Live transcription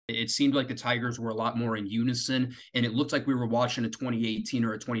It seemed like the Tigers were a lot more in unison, and it looked like we were watching a 2018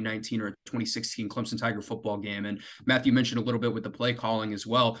 or a 2019 or a 2016 Clemson Tiger football game. And Matthew mentioned a little bit with the play calling as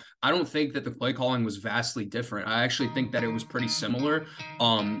well. I don't think that the play calling was vastly different. I actually think that it was pretty similar.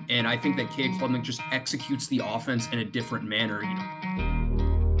 And I think that Caleb Klubnik just executes the offense in a different manner.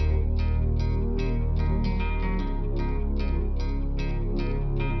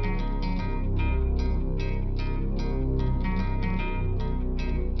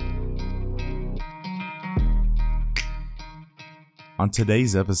 On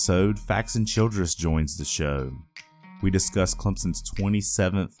today's episode, Faxon Childress joins the show. We discuss Clemson's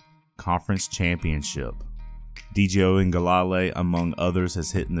 27th conference championship. DJ Owengalale, among others,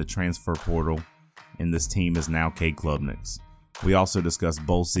 has hit in the transfer portal, and this team is now Caleb Klubnik's. We also discuss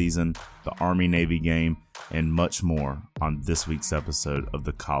bowl season, the Army-Navy game, and much more on this week's episode of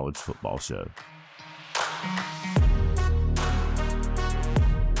the College Football Show.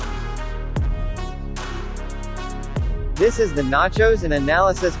 This is the Nachos and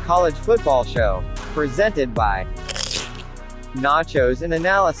Analysis College Football Show, presented by Nachos and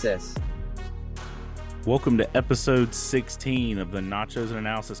Analysis. Welcome to episode 16 of the Nachos and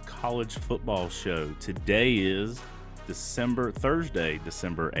Analysis College Football Show. Today is Thursday,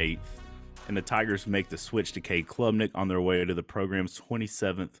 December 8th, and the Tigers make the switch to Caleb Klubnik on their way to the program's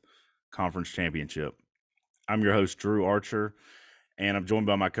 27th conference championship. I'm your host, Drew Archer, and I'm joined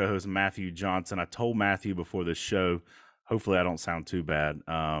by my co-host, Matthew Johnson. I told Matthew before this show, hopefully I don't sound too bad,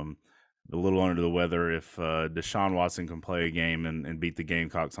 a little under the weather. If Deshaun Watson can play a game and beat the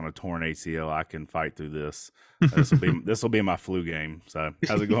Gamecocks on a torn ACL, I can fight through this. This will be my flu game. So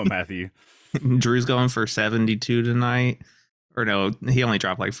how's it going, Matthew? Drew's going for 72 tonight. Or no, he only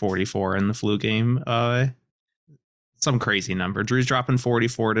dropped like 44 in the flu game. Some crazy number. Drew's dropping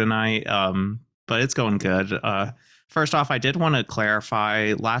 44 tonight, but it's going good. First off, I did want to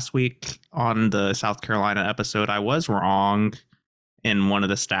clarify, last week on the South Carolina episode, I was wrong in one of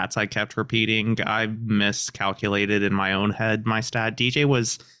the stats I kept repeating. I miscalculated in my own head my stat. DJ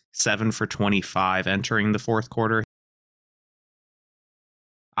was 7 for 25 entering the fourth quarter.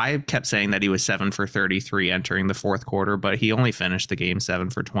 I kept saying that he was 7 for 33 entering the fourth quarter, but he only finished the game 7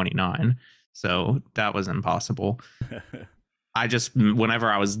 for 29. So that was impossible. Whenever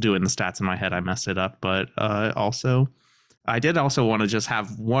I was doing the stats in my head, I messed it up. But I did also want to just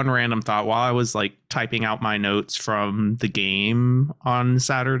have one random thought while I was like typing out my notes from the game on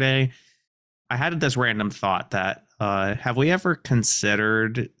Saturday. I had this random thought that have we ever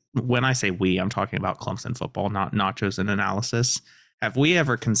considered, when I say we, I'm talking about Clemson football, not Nachos and Analysis. Have we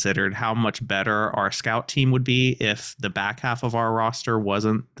ever considered how much better our scout team would be if the back half of our roster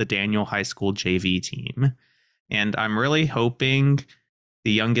wasn't the Daniel High School JV team? And I'm really hoping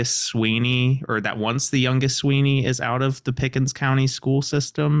the youngest Sweeney, or that once the youngest Sweeney is out of the Pickens County school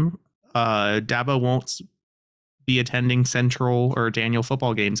system, Dabo won't be attending Central or Daniel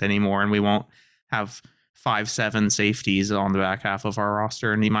football games anymore, and we won't have 5'7" safeties on the back half of our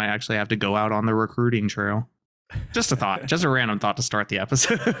roster, and he might actually have to go out on the recruiting trail. Just a thought, just a random thought to start the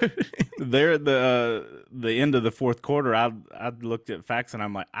episode. There at the end of the fourth quarter, I looked at Faxon.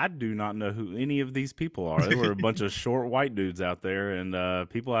 I'm like, I do not know who any of these people are. There were a bunch of short white dudes out there, and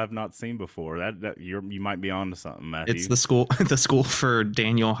people I have not seen before. You might be on to something, Matthew. It's the school for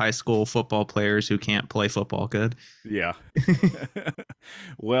Daniel High School football players who can't play football good. Yeah.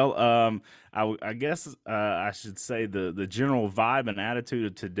 Well, I guess I should say the general vibe and attitude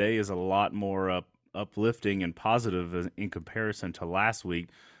of today is a lot more uplifting and positive in comparison to last week.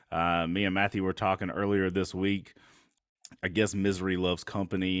 Me and Matthew were talking earlier this week. I guess misery loves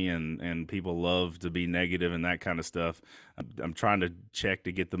company, and people love to be negative and that kind of stuff. I'm trying to check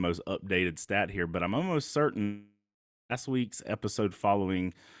to get the most updated stat here, but I'm almost certain last week's episode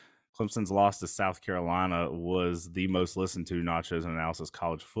following Clemson's loss to South Carolina was the most listened to Nachos and Analysis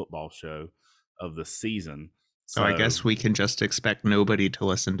College Football Show of the season. So I guess we can just expect nobody to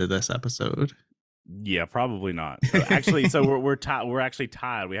listen to this episode. Yeah, probably not. So actually, we're tied. We're actually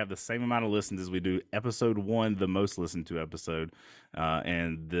tied. We have the same amount of listens as we do episode 1, the most listened to episode,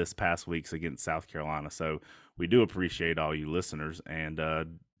 and this past week's against South Carolina. So we do appreciate all you listeners, and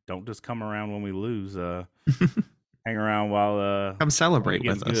don't just come around when we lose. Hang around while come celebrate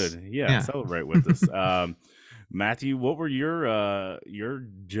with us. Good. Yeah, celebrate with us. Matthew, what were your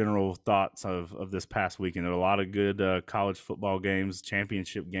general thoughts of this past weekend? There were a lot of good college football games,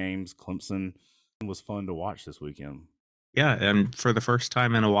 championship games. Clemson was fun to watch this weekend. Yeah, and for the first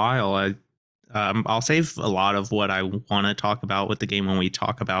time in a while, I'll save a lot of what I want to talk about with the game when we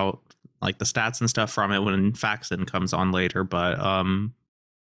talk about like the stats and stuff from it when Faxon comes on later. But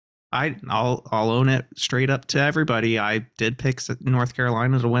I'll own it straight up to everybody. I did pick North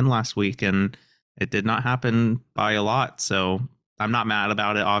Carolina to win last week, and it did not happen by a lot. So I'm not mad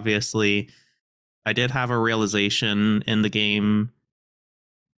about it. Obviously, I did have a realization in the game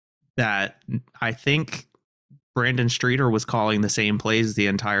that I think Brandon Streeter was calling the same plays the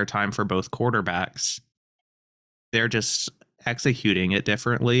entire time for both quarterbacks. They're just executing it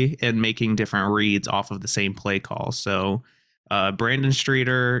differently and making different reads off of the same play call. So Brandon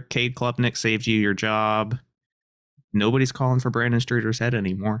Streeter, Cade Klubnik saved you your job. Nobody's calling for Brandon Streeter's head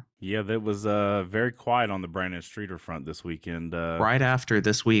anymore. Yeah, that was very quiet on the Brandon Streeter front this weekend. Right after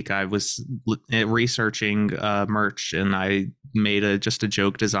this week, I was researching merch, and I made just a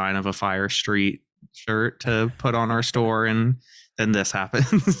joke design of a Fire Street shirt to put on our store, and then this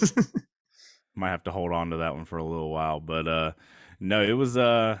happens. Might have to hold on to that one for a little while, but no, it was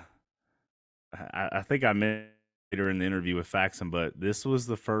I think I mentioned later in the interview with Faxon, but this was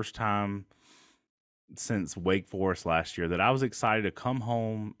the first time since Wake Forest last year that I was excited to come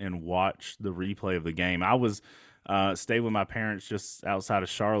home and watch the replay of the game. I was stayed with my parents just outside of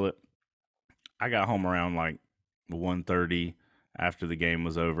Charlotte. I got home around like 1:30 after the game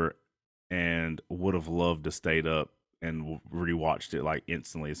was over, and would have loved to stayed up and rewatched it like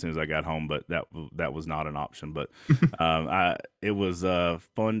instantly as soon as I got home, but that was not an option. But it was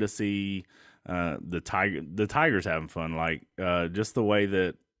fun to see the Tigers having fun, like just the way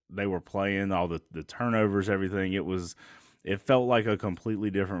that they were playing, all the turnovers, everything. It felt like a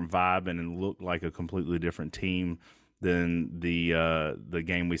completely different vibe, and it looked like a completely different team than the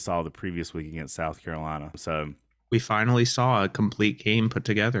game we saw the previous week against South Carolina. So we finally saw a complete game put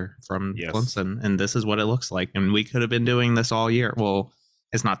together from Clemson, and this is what it looks like. And we could have been doing this all year. Well,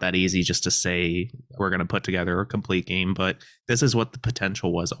 it's not that easy just to say we're going to put together a complete game, but this is what the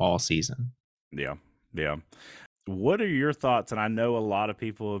potential was all season. Yeah. What are your thoughts? And I know a lot of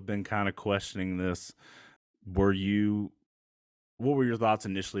people have been kind of questioning this. What were your thoughts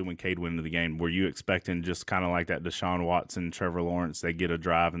initially when Cade went into the game? Were you expecting just kind of like that Deshaun Watson, Trevor Lawrence, they get a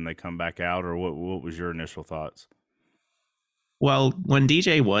drive and they come back out, or what was your initial thoughts? Well, when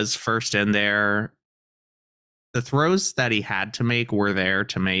DJ was first in there, the throws that he had to make were there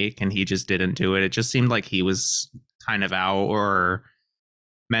to make, and he just didn't do it. It just seemed like he was kind of out, or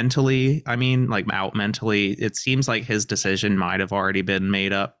mentally, out mentally. It seems like his decision might have already been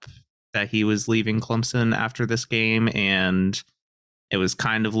made up that he was leaving Clemson after this game, and it was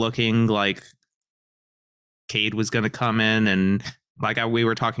kind of looking like Cade was going to come in, and like we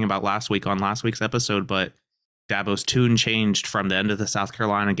were talking about last week on last week's episode, but Dabo's tune changed from the end of the South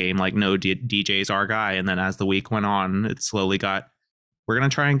Carolina game, like, no, DJ's our guy. And then as the week went on, it slowly we're going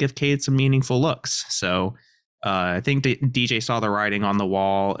to try and give Cade some meaningful looks. So I think DJ saw the writing on the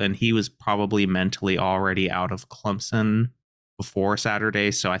wall, and he was probably mentally already out of Clemson before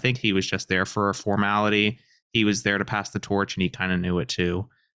Saturday. So I think he was just there for a formality. He was there to pass the torch, and he kind of knew it too.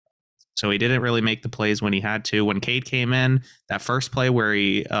 So he didn't really make the plays when he had to. When Cade came in, that first play where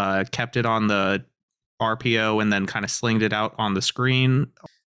he kept it on the RPO and then kind of slinged it out on the screen,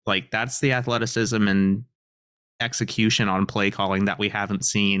 like, that's the athleticism and execution on play calling that we haven't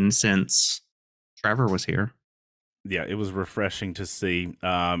seen since Trevor was here. Yeah, it was refreshing to see.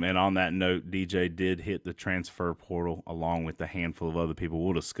 And on that note, DJ did hit the transfer portal along with a handful of other people.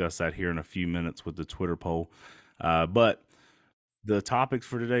 We'll discuss that here in a few minutes with the Twitter poll. But the topics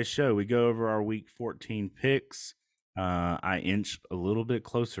for today's show, we go over our Week 14 picks. I inched a little bit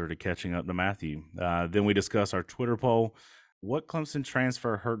closer to catching up to Matthew. Then we discuss our Twitter poll. What Clemson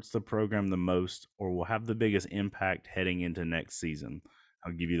transfer hurts the program the most or will have the biggest impact heading into next season?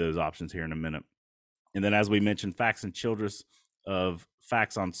 I'll give you those options here in a minute. And then, as we mentioned, Faxon Childress of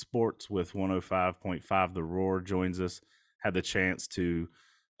Faxon Sports with 105.5 The Roar joins us. Had the chance to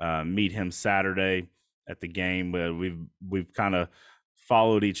meet him Saturday at the game. We've kind of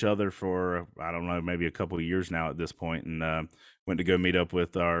followed each other for, I don't know, maybe a couple of years now at this point, and went to go meet up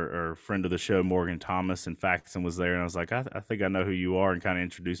with our friend of the show, Morgan Thomas, and Faxon was there. And I was like, I think I know who you are, and kind of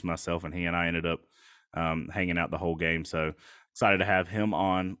introduced myself, and he and I ended up hanging out the whole game. So excited to have him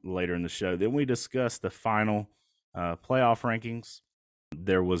on later in the show. Then we discussed the final playoff rankings.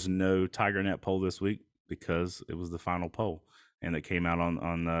 There was no TigerNet poll this week because it was the final poll, and it came out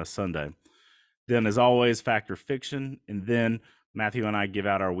on Sunday. Then, as always, Fact or Fiction. And then Matthew and I give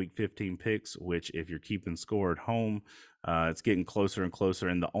out our Week 15 picks, which, if you're keeping score at home, it's getting closer and closer.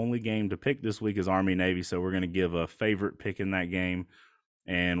 And the only game to pick this week is Army-Navy, so we're going to give a favorite pick in that game,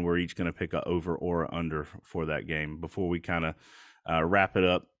 and we're each going to pick a over or a under for that game. Before we kind of wrap it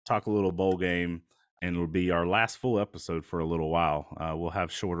up, talk a little bowl game, and it'll be our last full episode for a little while. We'll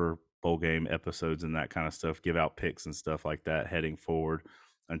have shorter bowl game episodes and that kind of stuff, give out picks and stuff like that heading forward.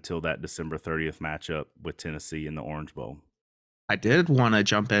 until that December 30th matchup with Tennessee in the Orange Bowl. I did want to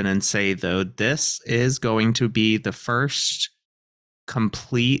jump in and say, though, this is going to be the first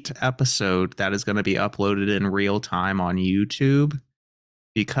complete episode that is going to be uploaded in real time on YouTube,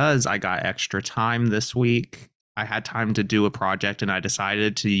 because I got extra time this week. I had time to do a project, and I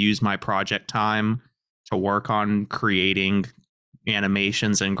decided to use my project time to work on creating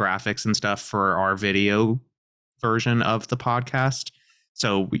animations and graphics and stuff for our video version of the podcast.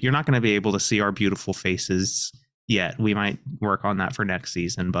 So you're not going to be able to see our beautiful faces yet. We might work on that for next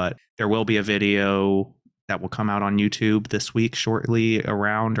season, but there will be a video that will come out on YouTube this week, shortly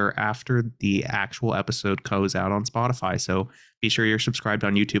around or after the actual episode goes out on Spotify. So be sure you're subscribed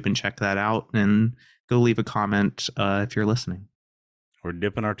on YouTube and check that out, and go leave a comment if you're listening. We're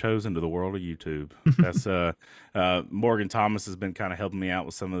dipping our toes into the world of YouTube. That's Morgan Thomas has been kind of helping me out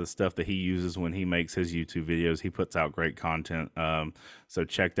with some of the stuff that he uses when he makes his YouTube videos. He puts out great content. So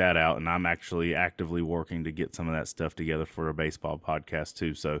check that out. And I'm actually actively working to get some of that stuff together for a baseball podcast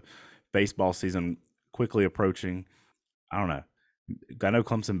too. So baseball season quickly approaching. I don't know. I know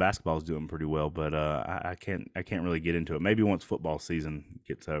Clemson basketball is doing pretty well, but I can't really get into it. Maybe once football season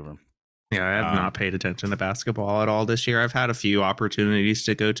gets over. Yeah, I have not paid attention to basketball at all this year. I've had a few opportunities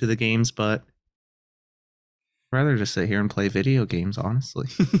to go to the games, but I'd rather just sit here and play video games, honestly.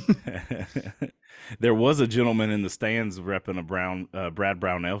 There was a gentleman in the stands repping a Brad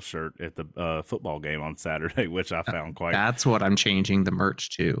Brownell shirt at the football game on Saturday, which I found quite... That's what I'm changing the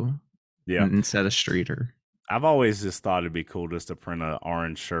merch to. Yeah. Instead of Streeter. I've always just thought it'd be cool just to print an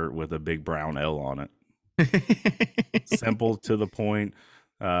orange shirt with a big brown L on it. Simple, to the point.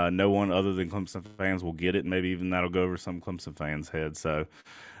 No one other than Clemson fans will get it. Maybe even that'll go over some Clemson fans' heads. So,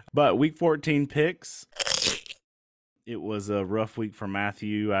 but week 14 picks. It was a rough week for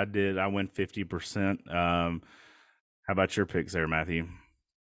Matthew. I went 50%. How about your picks there, Matthew?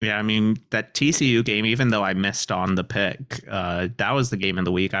 Yeah, I mean, that TCU game, even though I missed on the pick, that was the game of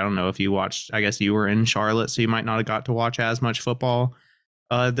the week. I don't know if you watched. I guess you were in Charlotte, so you might not have got to watch as much football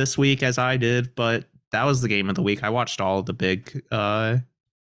this week as I did, but that was the game of the week. I watched all the big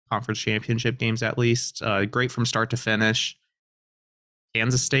conference championship games, at least. Great from start to finish.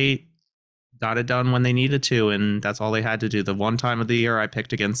 Kansas State got it done when they needed to, and that's all they had to do. The one time of the year I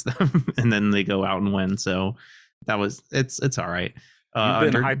picked against them, and then they go out and win. So it's all right.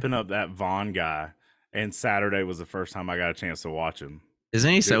 You've been hyping up that Vaughn guy, and Saturday was the first time I got a chance to watch him.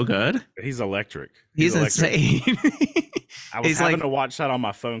 Isn't he so good? He's electric. He's insane. I was having to watch that on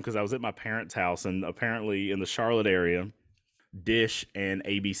my phone because I was at my parents' house, and apparently in the Charlotte area, Dish and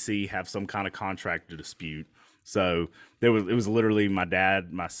ABC have some kind of contract dispute. So it was literally my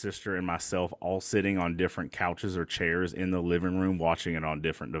dad, my sister, and myself all sitting on different couches or chairs in the living room watching it on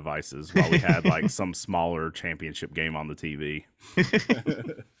different devices while we had like some smaller championship game on the TV.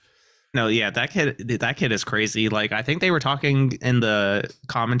 No, yeah, that kid is crazy. Like, I think they were talking in the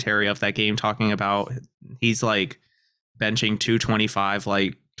commentary of that game, talking about he's like benching 225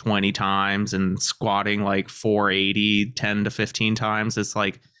 like 20 times and squatting like 480 10 to 15 times. It's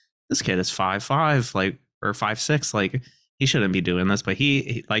like, this kid is 5'5", like, or 5'6", like, he shouldn't be doing this, but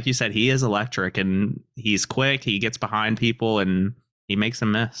he, like you said, he is electric, and he's quick. He gets behind people and he makes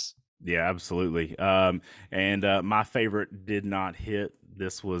them miss. Yeah, absolutely. And my favorite did not hit.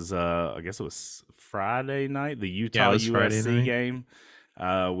 This was, I guess it was Friday night, the Utah USC game,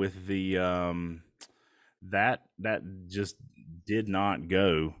 with the that just did not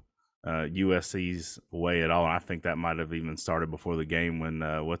go USC's way at all. And I think that might have even started before the game when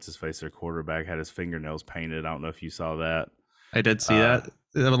what's his face, their quarterback, had his fingernails painted. I don't know if you saw that. I did see that.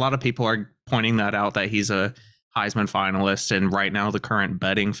 A lot of people are pointing that out, that he's a Heisman finalist and right now the current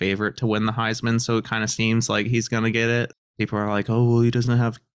betting favorite to win the Heisman. So it kind of seems like he's going to get it. People are like, oh, well, he doesn't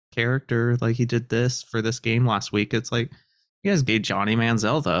have character. Like, he did this for this game last week. It's like, you guys gave Johnny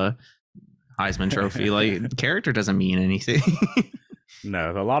Manziel the Heisman trophy. Like, character doesn't mean anything.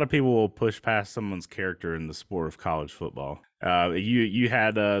 No, a lot of people will push past someone's character in the sport of college football. You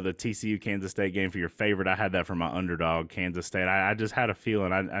had the TCU Kansas State game for your favorite. I had that for my underdog, Kansas State. I just had a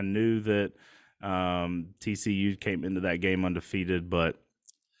feeling. I knew that TCU came into that game undefeated, but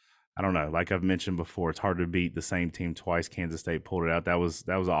I don't know. Like I've mentioned before, it's hard to beat the same team twice. Kansas State pulled it out. That was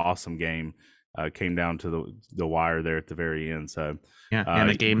an awesome game. Came down to the wire there at the very end. So yeah, and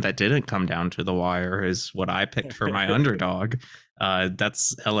a game that didn't come down to the wire is what I picked for my underdog.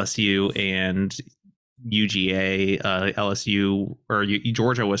 That's LSU and UGA. LSU or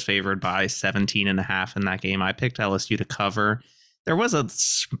Georgia was favored by 17.5 in that game. I picked LSU to cover. There was a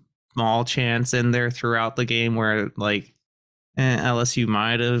small chance in there throughout the game where like LSU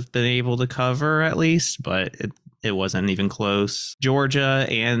might have been able to cover at least, but it wasn't even close. Georgia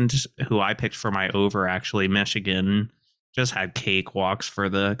and who I picked for my over, actually, Michigan, just had cakewalks for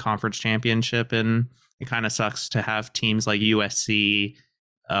the conference championship. And it kind of sucks to have teams like USC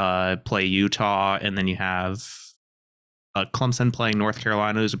play Utah, and then you have Clemson playing North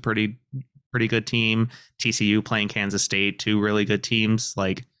Carolina, who's a pretty good team. TCU playing Kansas State, two really good teams.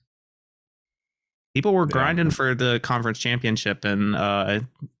 Like, people were grinding for the conference championship, and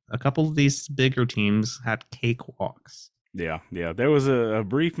a couple of these bigger teams had cakewalks. Yeah. There was a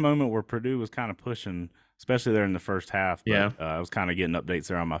brief moment where Purdue was kind of pushing, especially there in the first half. But, I was kind of getting updates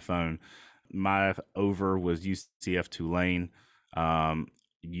there on my phone. My over was UCF Tulane.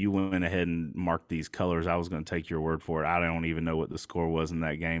 You went ahead and marked these colors. I was going to take your word for it. I don't even know what the score was in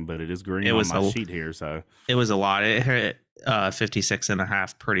that game, but it is green on my sheet here. So it was a lot. It hit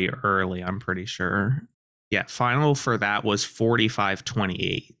 56.5 pretty early, I'm pretty sure. Yeah, final for that was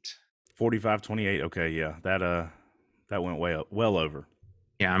 45-28. 45-28. Okay, yeah, that went well over.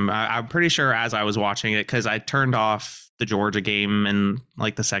 Yeah, I'm pretty sure as I was watching it, because I turned off the Georgia game in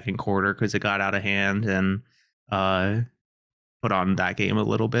like the second quarter because it got out of hand, and put on that game a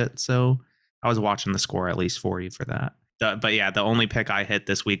little bit. So I was watching the score at least for you for that. But yeah, the only pick I hit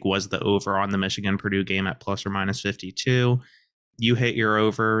this week was the over on the Michigan-Purdue game at plus or minus 52. You hit your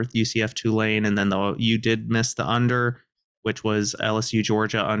over, UCF Tulane, and then you did miss the under, which was LSU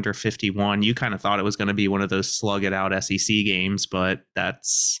Georgia under 51. You kind of thought it was going to be one of those slug it out SEC games, but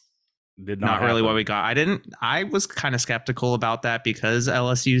that's not really what we got. I was kind of skeptical about that because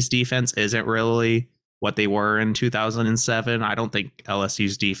LSU's defense isn't really what they were in 2007. I don't think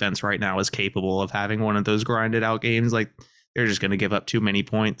LSU's defense right now is capable of having one of those grinded out games. Like, they're just going to give up too many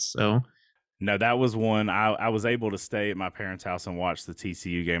points. So no, that was one. I was able to stay at my parents' house and watch the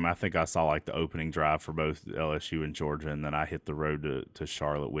TCU game. I think I saw like the opening drive for both LSU and Georgia, and then I hit the road to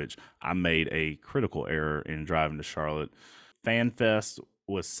Charlotte, which I made a critical error in driving to Charlotte. FanFest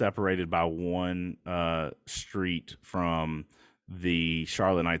was separated by one street from the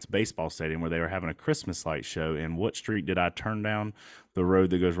Charlotte Knights baseball stadium where they were having a Christmas light show. And what street did I turn down? The road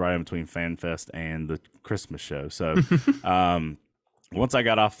that goes right in between FanFest and the Christmas show. So once I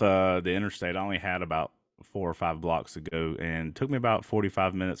got off the interstate, I only had about 4 or 5 blocks to go, and it took me about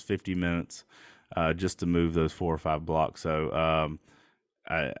 45 minutes, 50 minutes just to move those 4 or 5 blocks. So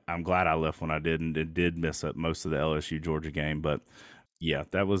I'm glad I left when I did, and it did miss up most of the LSU Georgia game. But yeah,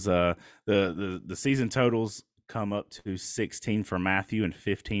 that was the season totals come up to 16 for Matthew and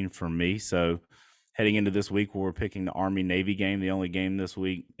 15 for me. So heading into this week where we're picking the Army-Navy game, the only game this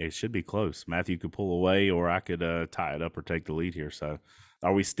week, it should be close. Matthew could pull away, or I could tie it up or take the lead here. So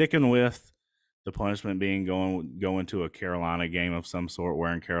are we sticking with the punishment being going to a Carolina game of some sort,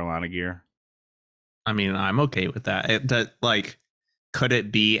 wearing Carolina gear? I mean, I'm okay with that. Could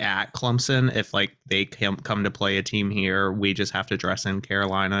it be at Clemson if like they come to play a team here, we just have to dress in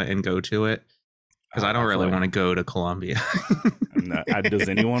Carolina and go to it? Because I don't really want to go to Columbia. No, does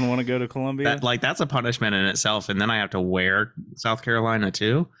anyone want to go to Columbia? That's a punishment in itself, and then I have to wear South Carolina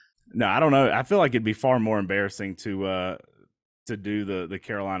too. No, I don't know. I feel like it'd be far more embarrassing to do the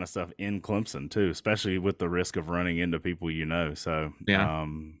Carolina stuff in Clemson too, especially with the risk of running into people you know. So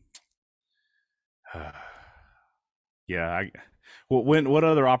yeah, what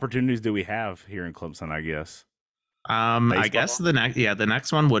other opportunities do we have here in Clemson? I guess. Baseball? I guess the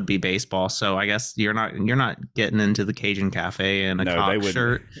next one would be baseball. So I guess you're not getting into the Cajun Cafe in a Cox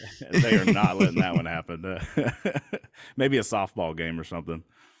shirt. They are not letting that one happen. Maybe a softball game or something.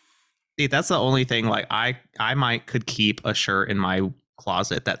 See, that's the only thing. Like I could keep a shirt in my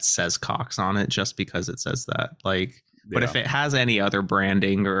closet that says Cox on it just because it says that. Like, but if it has any other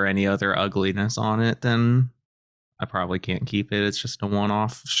branding or any other ugliness on it, then I probably can't keep it. It's just a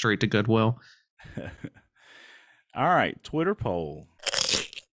one-off, straight to Goodwill. All right, Twitter poll.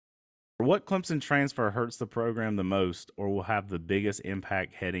 What Clemson transfer hurts the program the most or will have the biggest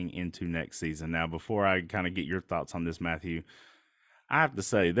impact heading into next season? Now, before I kind of get your thoughts on this, Matthew, I have to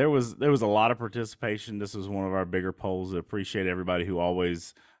say there was a lot of participation. This was one of our bigger polls. I appreciate everybody who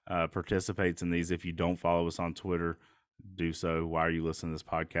always participates in these. If you don't follow us on Twitter, do so. Why are you listening to this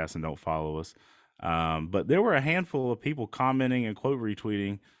podcast and don't follow us? But there were a handful of people commenting and quote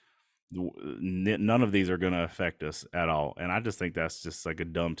retweeting. None of these are going to affect us at all. And I just think that's just like a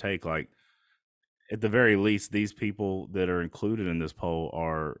dumb take. Like, at the very least, these people that are included in this poll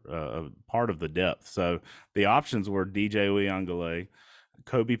are a part of the depth. So the options were DJ Uyunglele,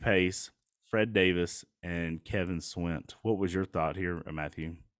 Kobe Pace, Fred Davis, and Kevin Swint. What was your thought here,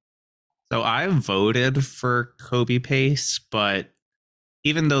 Matthew? So I voted for Kobe Pace, but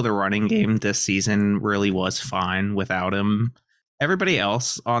even though the running game this season really was fine without him, everybody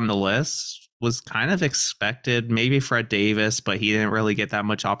else on the list was kind of expected. Maybe Fred Davis, but he didn't really get that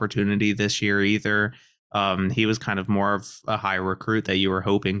much opportunity this year either. He was kind of more of a high recruit that you were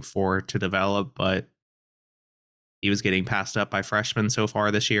hoping for to develop, but he was getting passed up by freshmen so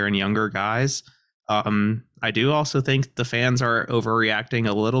far this year and younger guys. I do also think the fans are overreacting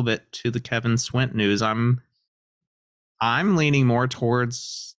a little bit to the Kevin Swint news. I'm leaning more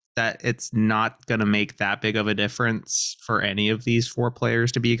towards that it's not going to make that big of a difference for any of these 4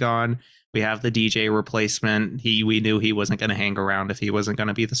 players to be gone. We have the DJ replacement. We knew he wasn't going to hang around if he wasn't going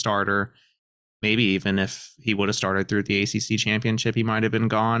to be the starter. Maybe even if he would have started through the ACC championship, he might have been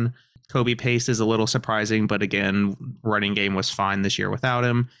gone. Kobe Pace is a little surprising, but again, running game was fine this year without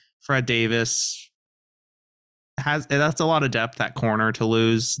him. Fred Davis that's a lot of depth at corner to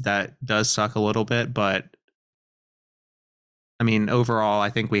lose. That does suck a little bit, but I mean, overall, I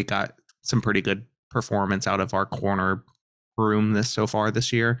think we got some pretty good performance out of our corner room so far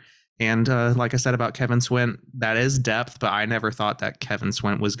this year. And like I said about Kevin Swint, that is depth, but I never thought that Kevin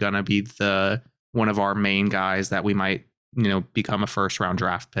Swint was going to be one of our main guys that we might, become a first-round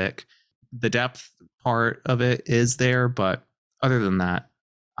draft pick. The depth part of it is there, but other than that,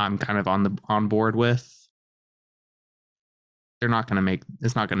 I'm kind of on board with. It's not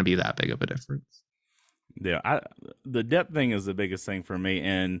going to be that big of a difference. Yeah, the depth thing is the biggest thing for me,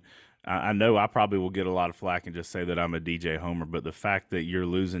 and I know I probably will get a lot of flack and just say that I'm a DJ homer, but the fact that you're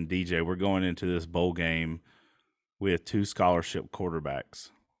losing DJ, we're going into this bowl game with 2 scholarship quarterbacks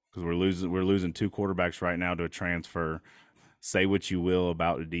because we're losing 2 quarterbacks right now to a transfer. Say what you will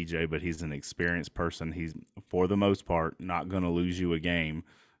about the DJ, but he's an experienced person. He's, for the most part, not going to lose you a game.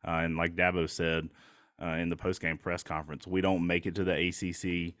 And like Dabo said in the post-game press conference, we don't make it to the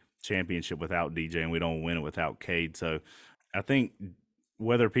ACC championship without DJ, and we don't win it without Cade. So I think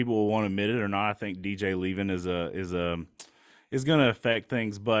whether people will want to admit it or not, I think DJ leaving is going to affect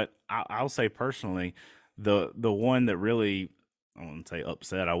things. But I'll say personally, the one that really, I wouldn't say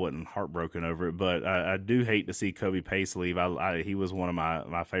upset, I wasn't heartbroken over it, but I do hate to see Kobe Pace leave. He was one of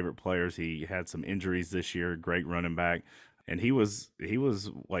my favorite players. He had some injuries this year, great running back, and he was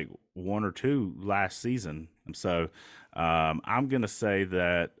like 1 or 2 last season. So I'm gonna say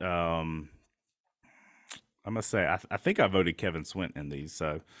that I think I voted Kevin Swint in these.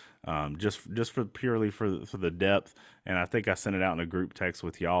 So just for purely for the depth, and I think I sent it out in a group text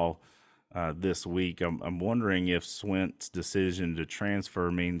with y'all this week. I'm wondering if Swint's decision to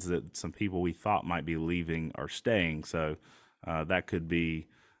transfer means that some people we thought might be leaving are staying. So that could be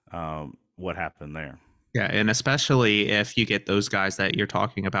what happened there. Yeah, and especially if you get those guys that you're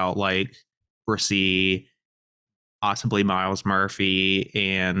talking about, like Brissy, possibly Miles Murphy,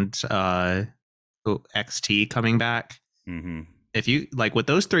 and XT coming back. Mm-hmm. If you like with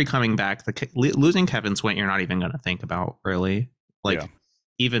those 3 coming back, losing Kevin Swint, you're not even going to think about really. Like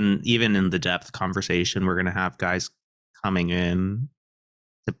even in the depth conversation, we're going to have guys coming in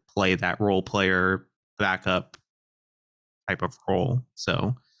to play that role player backup type of role.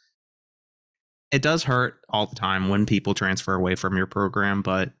 So it does hurt all the time when people transfer away from your program,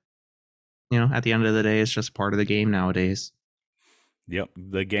 but at the end of the day, it's just part of the game nowadays. Yep,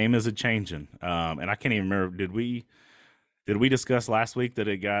 the game is a changing, and I can't even remember. Did we discuss last week that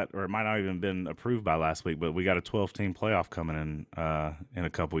it got, or it might not even been approved by last week, but we got a 12-team playoff coming in a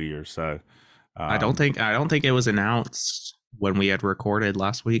couple of years. So I don't think it was announced when we had recorded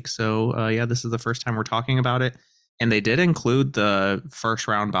last week. So yeah, this is the first time we're talking about it, and they did include the first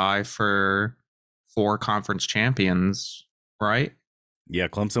round bye for 4 conference champions, right? Yeah,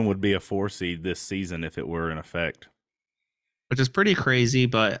 Clemson would be a 4 seed this season if it were in effect, which is pretty crazy.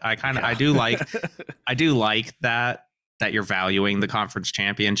 But I do like that you're valuing the conference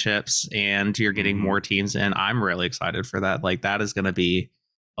championships and you're getting more teams in. I'm really excited for that. Like, that is going to be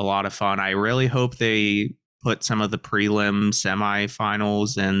a lot of fun. I really hope they put some of the prelim,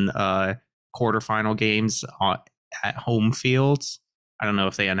 semifinals, and quarterfinal games at home fields. I don't know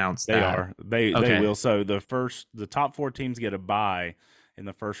if they announced that. They will. So the top 4 teams get a bye, and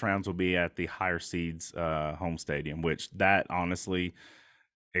the first rounds will be at the higher seeds home stadium, which that honestly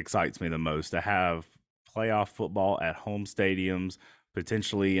excites me the most, to have playoff football at home stadiums,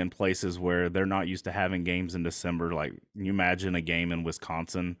 potentially in places where they're not used to having games in December. Like, can you imagine a game in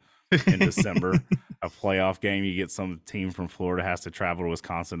Wisconsin in December, a playoff game? You get some team from Florida has to travel to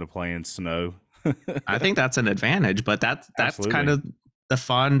Wisconsin to play in snow. I think that's an advantage, but that's Absolutely. kind of the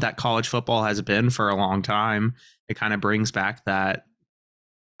fun that college football has been for a long time. It kind of brings back that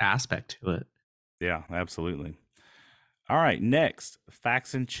aspect to it. Yeah, absolutely. All right, next,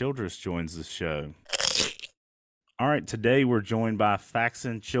 Faxon Childress joins the show. All right, today we're joined by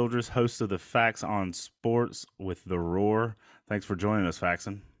Faxon Childress, host of the Faxon Sports with The Roar. Thanks for joining us,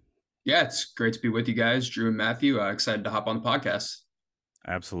 Faxon. Yeah, it's great to be with you guys, Drew and Matthew. Excited to hop on the podcast.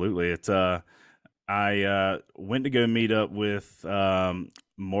 Absolutely. I went to go meet up with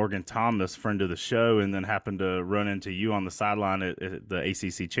Morgan Thomas, friend of the show, and then happened to run into you on the sideline at the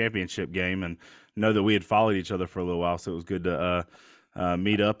ACC championship game, and know that we had followed each other for a little while, so it was good to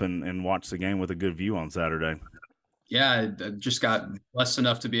meet up and watch the game with a good view on Saturday. Yeah, I just got blessed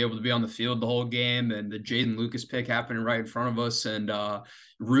enough to be able to be on the field the whole game, and the Jaden Lucas pick happening right in front of us, and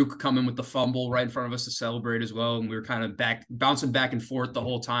Rook coming with the fumble right in front of us to celebrate as well. And we were kind of bouncing back and forth the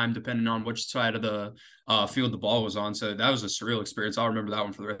whole time, depending on which side of the field the ball was on. So that was a surreal experience. I'll remember that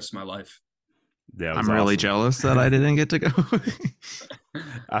one for the rest of my life. Yeah, I'm really jealous that I didn't get to go.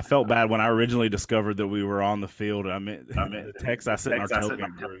 I felt bad when I originally discovered that we were on the field. I meant the text I sent in our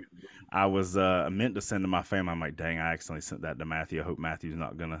Telegram group. I was meant to send to my family. I'm like, dang, I accidentally sent that to Matthew. I hope Matthew's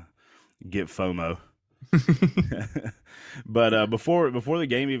not gonna get FOMO. But before the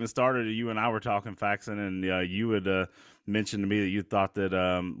game even started, you and I were talking, Faxon, and you had mentioned to me that you thought that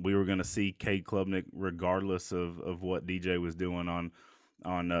we were going to see Cade Klubnik regardless of what DJ was doing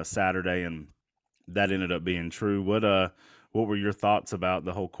on Saturday, and that ended up being true. What were your thoughts about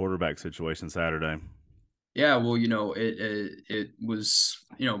the whole quarterback situation Saturday? Yeah, well, it was,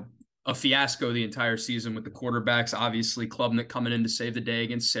 a fiasco the entire season with the quarterbacks. Obviously, Klubnik coming in to save the day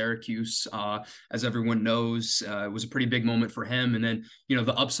against Syracuse, as everyone knows, it was a pretty big moment for him. And then,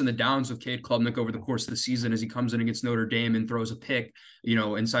 the ups and the downs of Cade Klubnik over the course of the season as he comes in against Notre Dame and throws a pick,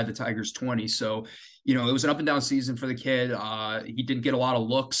 inside the Tigers 20. So, it was an up and down season for the kid. He didn't get a lot of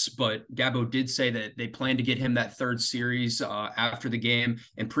looks, but Gabo did say that they planned to get him that third series after the game.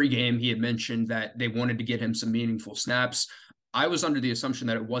 And pregame, he had mentioned that they wanted to get him some meaningful snaps. I was under the assumption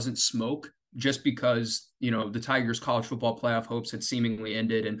that it wasn't smoke, just because, the Tigers college football playoff hopes had seemingly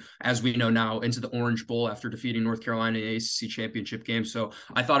ended. And as we know now, into the Orange Bowl after defeating North Carolina in the ACC championship game. So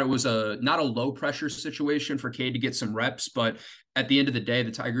I thought it was not a low pressure situation for Cade to get some reps, but at the end of the day,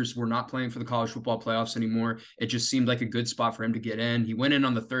 the Tigers were not playing for the college football playoffs anymore. It just seemed like a good spot for him to get in. He went in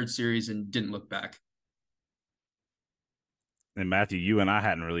on the third series and didn't look back. And Matthew, you and I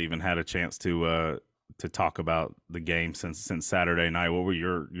hadn't really even had a chance to talk about the game since Saturday night. What were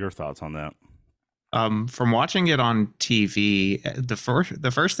your thoughts on that? From watching it on TV, the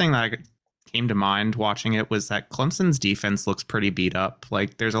first thing that came to mind watching it was that Clemson's defense looks pretty beat up.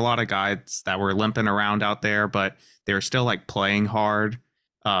 Like, there's a lot of guys that were limping around out there, but they're still like playing hard.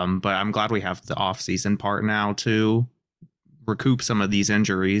 But I'm glad we have the off-season part now to recoup some of these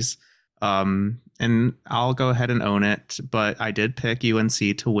injuries. And I'll go ahead and own it, but I did pick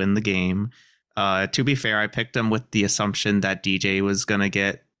UNC to win the game. To be fair, I picked them with the assumption that DJ was going to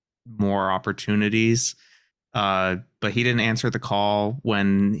get more opportunities, but he didn't answer the call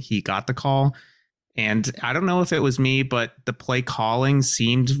when he got the call. And I don't know if it was me, but the play calling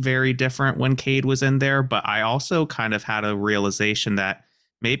seemed very different when Cade was in there. But I also kind of had a realization that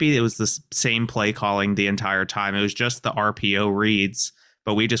maybe it was the same play calling the entire time. It was just the RPO reads,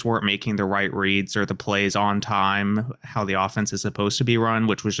 but we just weren't making the right reads or the plays on time, how the offense is supposed to be run,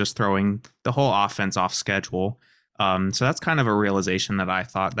 which was just throwing the whole offense off schedule. So that's kind of a realization that I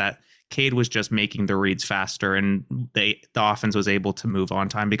thought that Cade was just making the reads faster and the offense was able to move on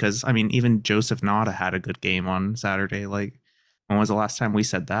time, because, I mean, even Joseph Nada had a good game on Saturday. Like, when was the last time we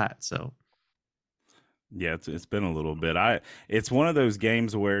said that? So, yeah, it's been a little bit. It's one of those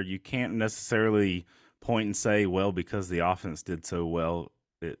games where you can't necessarily point and say, well, because the offense did so well,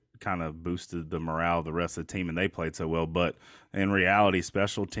 it kind of boosted the morale of the rest of the team and they played so well. But in reality,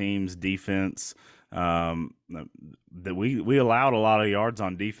 special teams, defense, that we allowed a lot of yards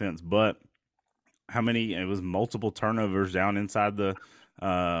on defense, but how many? It was multiple turnovers down inside the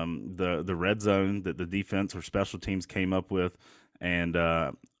red zone that the defense or special teams came up with, and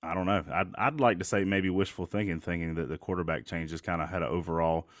I don't know. I'd like to say maybe wishful thinking that the quarterback change just kind of had an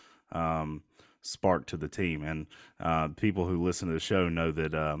overall spark to the team. And people who listen to the show know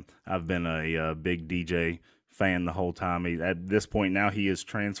that I've been a big DJ fan the whole time. At this point now, he is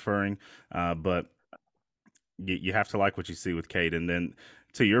transferring, but you have to like what you see with Cade. And then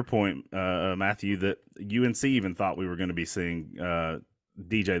to your point, Matthew, that UNC even thought we were going to be seeing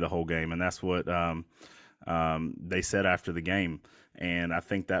DJ the whole game, and that's what they said after the game. And I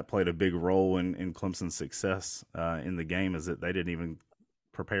think that played a big role in Clemson's success in the game, is that they didn't even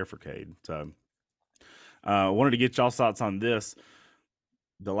prepare for Cade. So I wanted to get y'all's thoughts on this.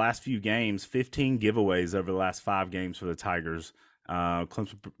 The last few games, 15 giveaways over the last 5 games for the Tigers.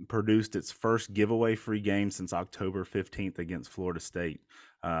 Clemson produced its first giveaway-free game since October 15th against Florida State.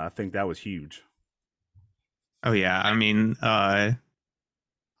 I think that was huge. Oh, yeah. I mean,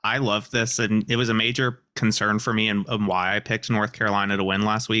 I love this, and it was a major concern for me and why I picked North Carolina to win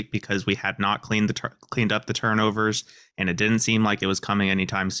last week, because we had not cleaned up the turnovers, and it didn't seem like it was coming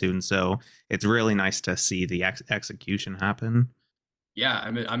anytime soon. So it's really nice to see the execution happen. Yeah,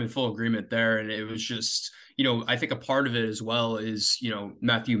 I'm in full agreement there. And it was just, you know, I think a part of it as well is, you know,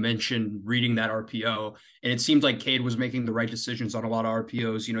 Matthew mentioned reading that RPO, and it seemed like Cade was making the right decisions on a lot of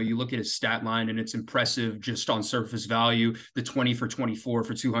RPOs. You know, you look at his stat line and it's impressive just on surface value, the 20 for 24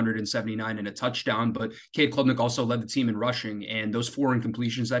 for 279 and a touchdown. But Cade Klubnik also led the team in rushing, and those 4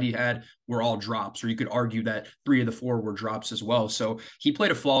 incompletions that he had were all drops, or you could argue that 3 of the 4 were drops as well. So he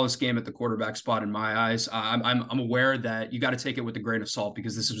played a flawless game at the quarterback spot in my eyes. I'm aware that you got to take it with a grain of salt,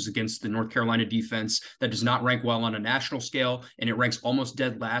 because this was against the North Carolina defense that does not rank well on a national scale, and it ranks almost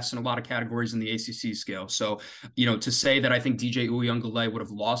dead last in a lot of categories in the ACC scale. So, you know, to say that I think DJ Uyunglele would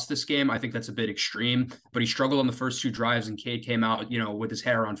have lost this game, I think that's a bit extreme, but he struggled on the first 2 drives, and Cade came out, you know, with his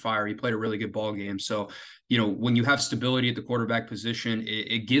hair on fire. He played a really good ball game. So, you know, when you have stability at the quarterback position,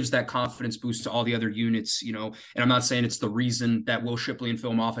 it gives that confidence boost to all the other units, you know, and I'm not saying it's the reason that Will Shipley and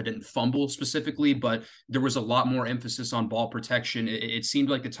Phil Moffitt didn't fumble specifically, but there was a lot more emphasis on ball protection. It seemed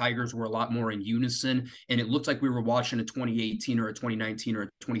like the Tigers were a lot more in unison, and it looked like we were watching a 2018 or a 2019 or a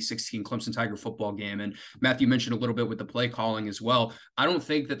 2016 Clemson Tiger football game. And Matthew mentioned a little bit with the play calling as well. I don't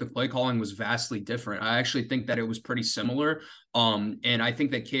think that the play calling was vastly different. I actually think that it was pretty similar. And I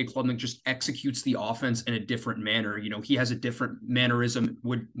think that Cade Klubnik just executes the offense in a different manner. You know, he has a different mannerism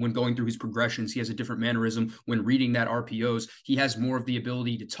when going through his progressions. He has a different mannerism when reading that RPOs. He has more of the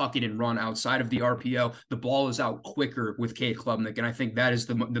ability to tuck it and run outside of the RPO. The ball is out quicker with Cade Klubnik, and I think that is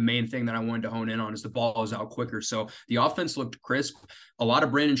the main thing that I wanted to hone in on, is the ball is out quicker. So the offense looked crisp. A lot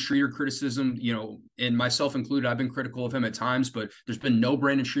of Brandon Streeter criticism, you know, and myself included, I've been critical of him at times, but there's been no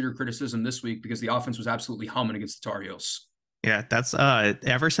Brandon Streeter criticism this week, because the offense was absolutely humming against the Tar Heels. Yeah, that's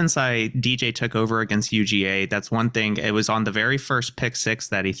ever since DJ took over against UGA, that's one thing. It was on the very first pick 6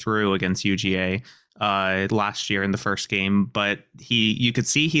 that he threw against UGA last year in the first game, but you could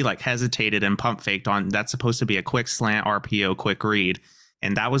see he like hesitated and pump faked on that's supposed to be a quick slant RPO, quick read.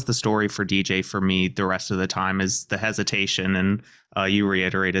 And that was the story for DJ for me the rest of the time, is the hesitation. And you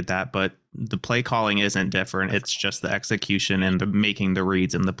reiterated that, but the play calling isn't different. It's just the execution and the making the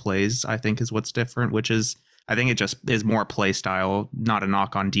reads and the plays, I think, is what's different, which is, I think it just is more play style, not a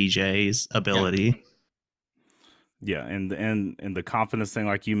knock on DJ's ability. Yeah, and the confidence thing,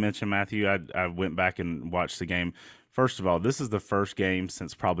 like you mentioned, Matthew, I went back and watched the game. First of all, this is the first game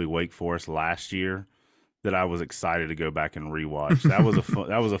since probably Wake Forest last year that I was excited to go back and rewatch. That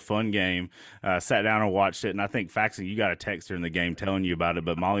was a fun game. Sat down and watched it, and I think Faxon, you got a text during the game telling you about it,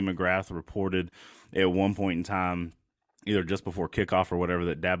 but Molly McGrath reported at one point in time, either just before kickoff or whatever,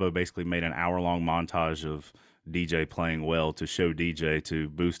 that Dabo basically made an hour-long montage of DJ playing well to show DJ to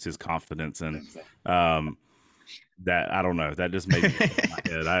boost his confidence. And that, I don't know, that just made me in my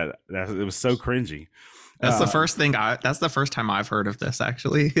head. It was so cringy. That's the first thing. That's the first time I've heard of this.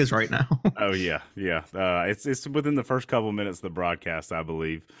 Actually, is right now. Oh yeah. It's within the first couple minutes of the broadcast, I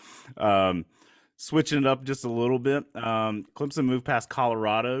believe. Switching it up just a little bit. Clemson moved past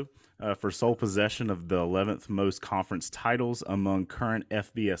Colorado for sole possession of the 11th most conference titles among current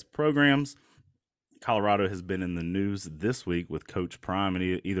FBS programs. Colorado has been in the news this week with Coach Prime.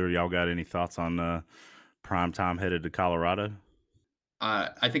 And either of y'all got any thoughts on Prime time headed to Colorado?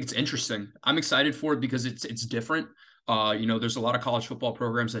 I think it's interesting. I'm excited for it because it's different. You know, there's a lot of college football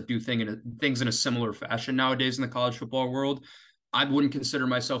programs that do things in a similar fashion nowadays in the college football world. I wouldn't consider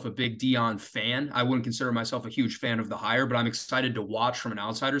myself a big Deion fan. I wouldn't consider myself a huge fan of the hire, but I'm excited to watch from an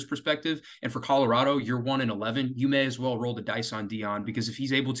outsider's perspective. And for Colorado, you're 1-11. You may as well roll the dice on Deion, because if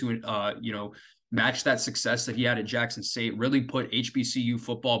he's able to, you know, match that success that he had at Jackson State, really put HBCU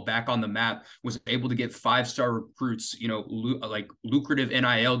football back on the map, was able to get 5-star recruits, you know, like lucrative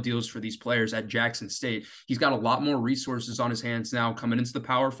NIL deals for these players at Jackson State. He's got a lot more resources on his hands now coming into the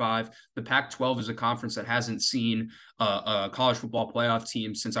Power 5. The Pac-12 is a conference that hasn't seen a college football playoff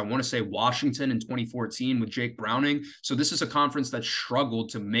team since, I want to say, Washington in 2014 with Jake Browning. So this is a conference that struggled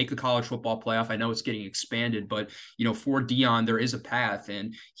to make a college football playoff. I know it's getting expanded, but, you know, for Deion, there is a path,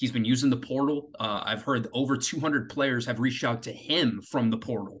 and he's been using the portal. I've heard over 200 players have reached out to him from the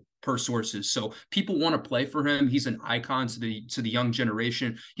portal. per sources. So people want to play for him. He's an icon to the young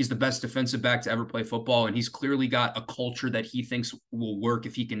generation. He's the best defensive back to ever play football, and he's clearly got a culture that he thinks will work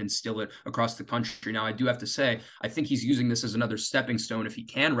if he can instill it across the country. Now, I do have to say, I think he's using this as another stepping stone if he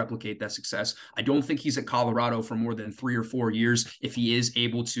can replicate that success. I don't think he's at Colorado for more than 3 or 4 years if he is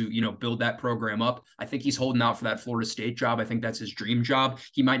able to, build that program up. I think he's holding out for that Florida State job. I think that's his dream job.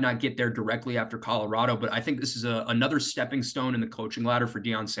 He might not get there directly after Colorado, but I think this is another stepping stone in the coaching ladder for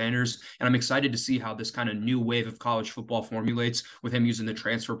Deion Sanders. And I'm excited to see how this kind of new wave of college football formulates with him using the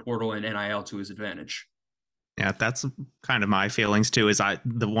transfer portal and NIL to his advantage. Yeah, that's kind of my feelings too.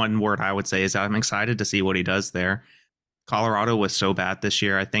 The one word I would say is I'm excited to see what he does there. Colorado was so bad this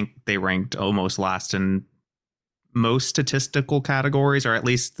year. I think they ranked almost last in most statistical categories, or at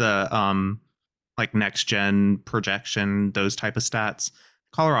least the like next gen projection, those type of stats.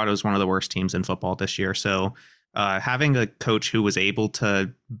 Colorado is one of the worst teams in football this year. So having a coach who was able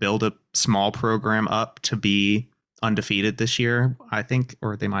to build a small program up to be undefeated this year, I think,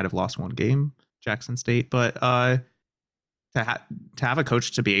 or they might have lost one game, Jackson State, but to have a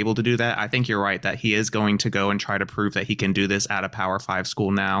coach to be able to do that, I think you're right that he is going to go and try to prove that he can do this at a Power 5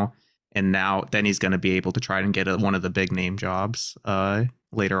 school now. And then he's going to be able to try and get one of the big name jobs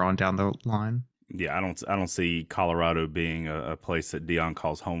later on down the line. Yeah, I don't see Colorado being a place that Deion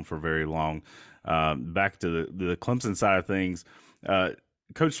calls home for very long. Back to the Clemson side of things,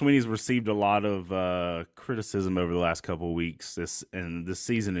 Coach Sweeney's received a lot of criticism over the last couple of weeks, this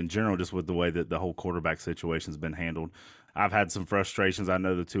season in general, just with the way that the whole quarterback situation has been handled. I've had some frustrations. I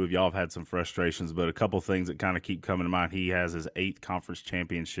know the two of y'all have had some frustrations, but a couple of things that kind of keep coming to mind. He has his 8th conference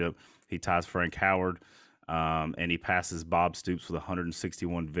championship. He ties Frank Howard, and he passes Bob Stoops with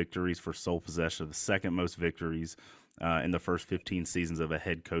 161 victories for sole possession of the second most victories in the first 15 seasons of a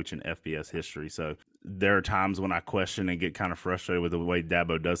head coach in FBS history. So there are times when I question and get kind of frustrated with the way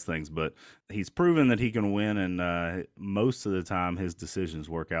Dabo does things, but he's proven that he can win, and most of the time his decisions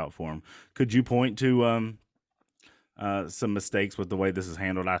work out for him. Could you point to some mistakes with the way this is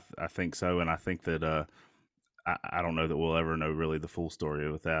handled? I think so, and I think that I don't know that we'll ever know really the full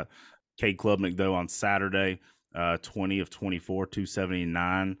story with that. Cade Klubnik, though, on Saturday, 20 of 24,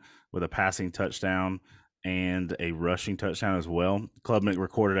 279 with a passing touchdown and a rushing touchdown as well. Klubnik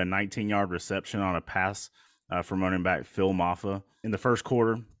recorded a 19-yard reception on a pass from running back Phil Maffa in the first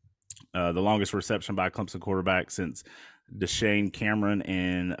quarter, the longest reception by a Clemson quarterback since Deshane Cameron,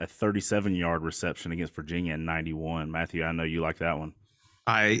 and a 37-yard reception against Virginia in 91. Matthew, I know you like that one.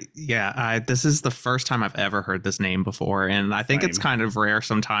 This is the first time I've ever heard this name before, and I think it's kind of rare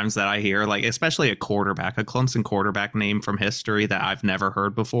sometimes that I hear, like, especially a Clemson quarterback name from history that I've never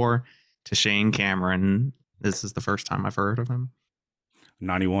heard before. Deshane Cameron, this is the first time I've heard of him.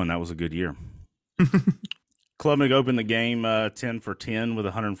 91, that was a good year. Klubnik opened the game 10 for 10 with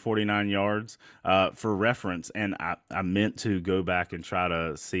 149 yards. For reference, and I meant to go back and try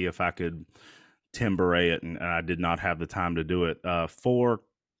to see if I could Tim Beret it, and I did not have the time to do it. 4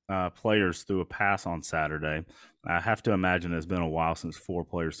 players threw a pass on Saturday. I have to imagine it's been a while since 4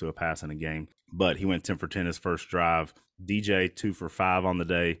 players threw a pass in a game, but he went 10 for 10 his first drive. DJ 2 for 5 on the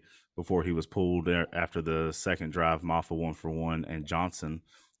day before he was pulled after the second drive. Maffa 1 for 1, and Johnson,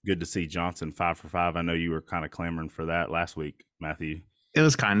 good to see Johnson 5 for 5. I know you were kind of clamoring for that last week, Matthew. It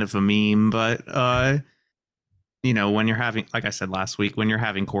was kind of a meme, but when you're having, like I said last week, when you're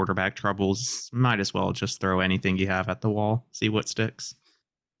having quarterback troubles, might as well just throw anything you have at the wall, see what sticks.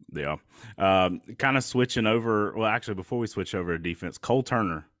 Yeah. Kind of switching over. Well, actually, before we switch over to defense, Cole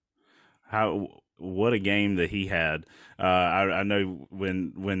Turner, what a game that he had. I know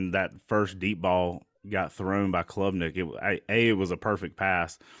when that first deep ball got thrown by Klubnik, it was a perfect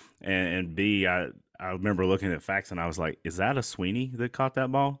pass, and B, I remember looking at Faxon, I was like, is that a Sweeney that caught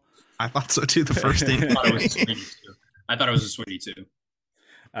that ball? I thought so too. The first thing I thought it was a Sweeney too.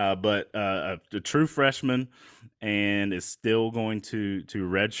 But a true freshman, and is still going to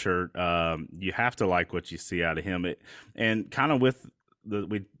redshirt. You have to like what you see out of him. And kind of with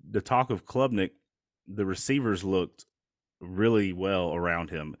the talk of Klubnik, the receivers looked really well around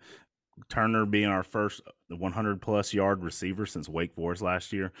him. Turner being our first 100-plus yard receiver since Wake Forest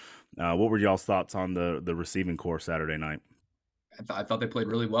last year. What were y'all's thoughts on the receiving corps Saturday night? I thought they played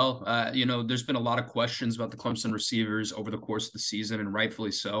really well. There's been a lot of questions about the Clemson receivers over the course of the season, and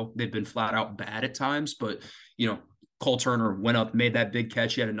rightfully so. They've been flat out bad at times, but, Cole Turner went up, made that big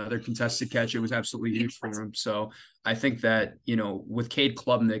catch. He had another contested catch. It was absolutely huge for him. So I think that, with Cade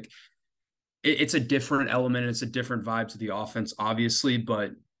Klubnik, it's a different element. It's a different vibe to the offense, obviously,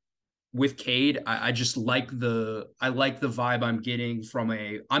 but with Cade, I just like the vibe I'm getting from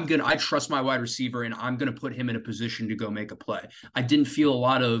I trust my wide receiver and I'm gonna put him in a position to go make a play. I didn't feel a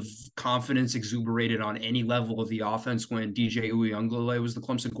lot of confidence exuberated on any level of the offense when DJ Uiagalelei was the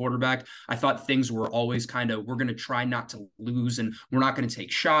Clemson quarterback. I thought things were always kind of, we're gonna try not to lose and we're not gonna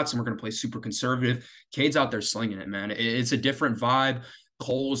take shots and we're gonna play super conservative. Cade's out there slinging it, man. It's a different vibe.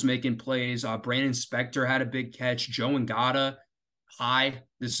 Cole's making plays. Brandon Spector had a big catch. Joe Ngata, hi.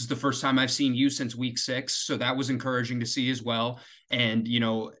 This is the first time I've seen you since week 6, so that was encouraging to see as well. And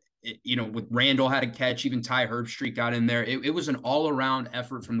with Randall had a catch, even Ty Herbstreit got in there. It was an all-around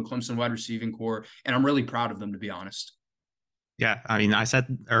effort from the Clemson wide receiving core, and I'm really proud of them, to be honest. Yeah, I mean, I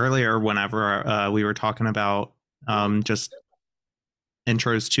said earlier whenever we were talking about just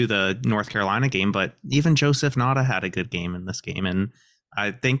intros to the North Carolina game, but even Joseph Nada had a good game in this game, and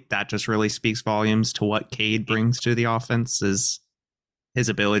I think that just really speaks volumes to what Cade brings to the offense, is his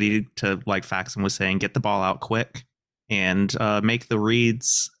ability to, like Faxon was saying, get the ball out quick and make the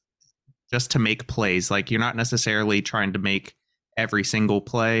reads just to make plays. Like, you're not necessarily trying to make every single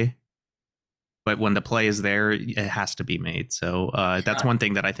play, but when the play is there, it has to be made. So that's one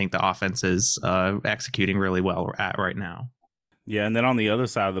thing that I think the offense is executing really well at right now. Yeah, and then on the other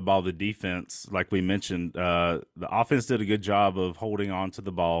side of the ball, the defense, like we mentioned, the offense did a good job of holding on to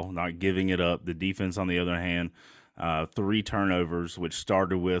the ball, not giving it up. The defense, on the other hand, 3 turnovers, which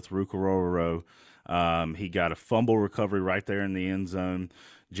started with Rukororo. He got a fumble recovery right there in the end zone.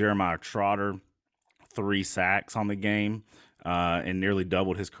 Jeremiah Trotter, 3 sacks on the game, and nearly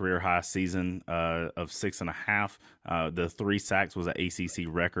doubled his career high season of 6.5. The 3 sacks was an ACC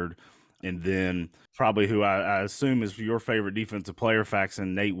record. And then probably who I assume is your favorite defensive player,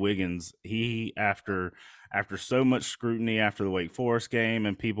 Faxon, Nate Wiggins. He, after so much scrutiny after the Wake Forest game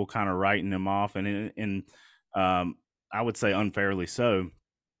and people kind of writing him off, and I would say unfairly so,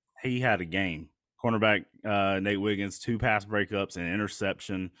 he had a game. Cornerback Nate Wiggins, 2 pass breakups and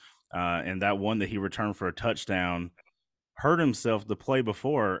interception, and that one that he returned for a touchdown, hurt himself the play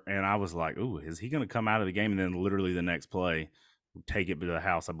before, and I was like, ooh, is he going to come out of the game? And then literally the next play, take it to the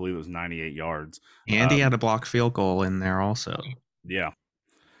house. I believe it was 98 yards. And he had a blocked field goal in there also. Yeah.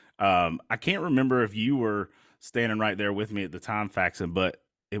 I can't remember if you were standing right there with me at the time, Faxon, but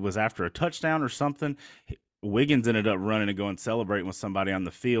it was after a touchdown or something. Wiggins ended up running and going celebrating with somebody on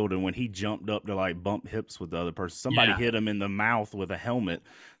the field, and when he jumped up to like bump hips with the other person, somebody hit him in the mouth with a helmet.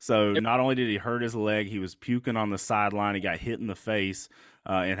 So not only did he hurt his leg, he was puking on the sideline. He got hit in the face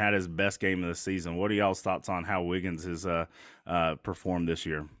and had his best game of the season. What are y'all's thoughts on how Wiggins has performed this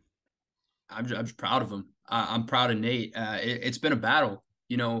year? I'm just proud of him. I'm proud of Nate. It's been a battle.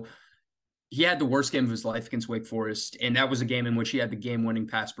 He had the worst game of his life against Wake Forest, and that was a game in which he had the game-winning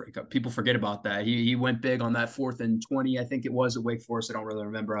pass breakup. People forget about that. He went big on that 4th and 20, I think it was, at Wake Forest. I don't really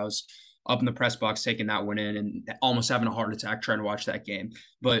remember. I was up in the press box taking that one in and almost having a heart attack trying to watch that game.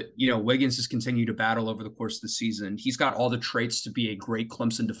 But, Wiggins has continued to battle over the course of the season. He's got all the traits to be a great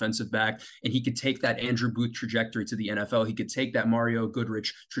Clemson defensive back, and he could take that Andrew Booth trajectory to the NFL. He could take that Mario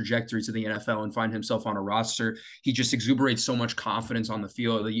Goodrich trajectory to the NFL and find himself on a roster. He just exuberates so much confidence on the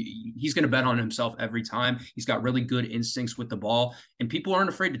field. He's going to bet on himself every time. He's got really good instincts with the ball, and people aren't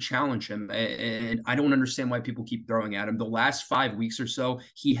afraid to challenge him. And I don't understand why people keep throwing at him. The last 5 weeks or so,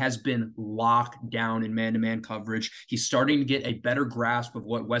 he has been locked down in man-to-man coverage. He's starting to get a better grasp of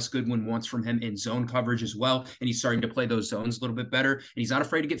what Wes Goodwin wants from him in zone coverage as well, and he's starting to play those zones a little bit better. And he's not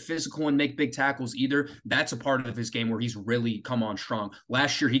afraid to get physical and make big tackles either. That's a part of his game where he's really come on strong.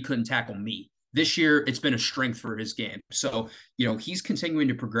 Last year, he couldn't tackle me. This year, it's been a strength for his game. So, he's continuing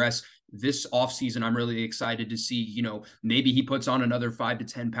to progress. This offseason, I'm really excited to see, maybe he puts on another 5 to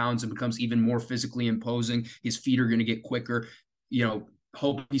 10 pounds and becomes even more physically imposing. His feet are going to get quicker.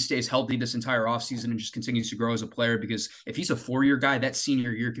 Hope he stays healthy this entire offseason and just continues to grow as a player, because if he's a 4-year guy, that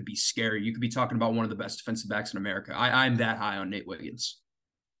senior year could be scary. You could be talking about one of the best defensive backs in America. I'm that high on Nate Wiggins.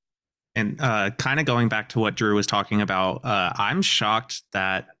 And kind of going back to what Drew was talking about, I'm shocked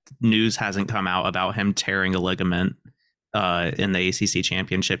that news hasn't come out about him tearing a ligament in the ACC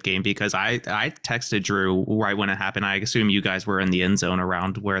championship game, because I texted Drew right when it happened. I assume you guys were in the end zone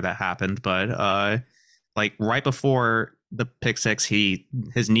around where that happened, but like right before the pick six,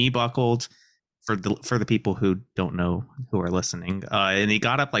 his knee buckled, for the people who don't know, who are listening, and he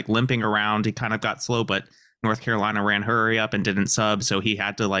got up like limping around. He kind of got slow, but North Carolina ran hurry up and didn't sub, so he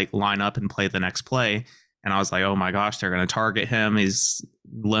had to like line up and play the next play. And I was like, oh my gosh, they're going to target him. He's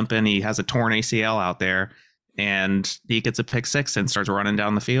limping. He has a torn ACL out there, and he gets a pick six and starts running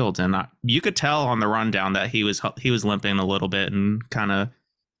down the field. And you could tell on the rundown that he was limping a little bit and kind of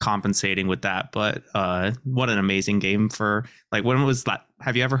compensating with that. But what an amazing game for, like, when was that?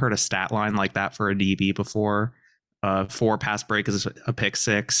 Have you ever heard a stat line like that for a DB before? 4 pass breaks, a pick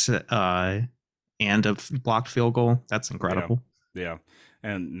 6, and a blocked field goal. That's incredible. Yeah.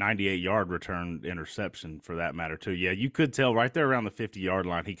 And 98-yard return interception for that matter too. Yeah, you could tell right there around the 50-yard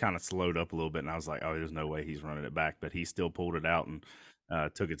line, he kind of slowed up a little bit, and I was like, oh, there's no way he's running it back, but he still pulled it out and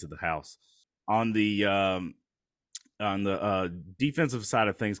took it to the house. On the defensive side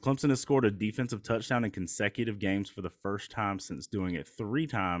of things, Clemson has scored a defensive touchdown in consecutive games for the first time since doing it 3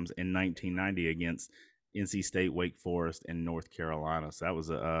 times in 1990 against NC State, Wake Forest, and North Carolina. So that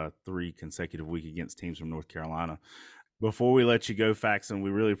was a 3 consecutive week against teams from North Carolina. Before we let you go, Faxon,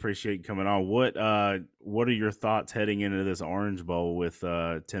 we really appreciate you coming on. What are your thoughts heading into this Orange Bowl with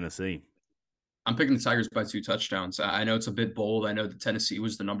Tennessee? I'm picking the Tigers by 2 touchdowns. I know it's a bit bold. I know that Tennessee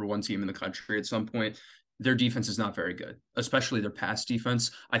was the number 1 team in the country at some point. Their defense is not very good, especially their pass defense.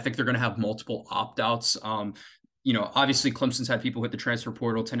 I think they're going to have multiple opt-outs. Obviously Clemson's had people hit the transfer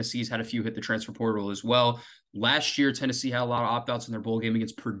portal. Tennessee's had a few hit the transfer portal as well. Last year, Tennessee had a lot of opt-outs in their bowl game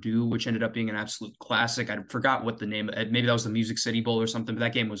against Purdue, which ended up being an absolute classic. I forgot what the name, maybe that was the Music City Bowl or something, but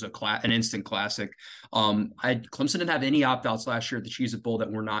that game was an instant classic. Clemson didn't have any opt-outs last year at the Cheez-It Bowl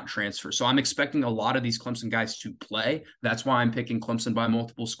that were not transfers. So I'm expecting a lot of these Clemson guys to play. That's why I'm picking Clemson by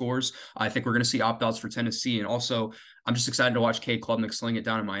multiple scores. I think we're going to see opt-outs for Tennessee. And also, I'm just excited to watch Cade Klubnik sling it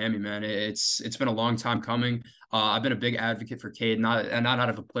down in Miami, man. It's been a long time coming. I've been a big advocate for Cade, not out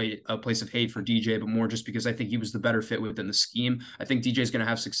of a place of hate for DJ, but more just because I think he was the better fit within the scheme. I think DJ is going to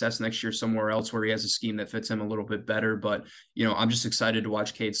have success next year somewhere else where he has a scheme that fits him a little bit better. But, I'm just excited to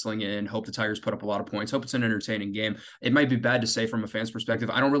watch Cade sling it and hope the Tigers put up a lot of points. Hope it's an entertaining game. It might be bad to say from a fan's perspective.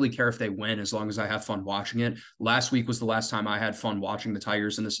 I don't really care if they win as long as I have fun watching it. Last week was the last time I had fun watching the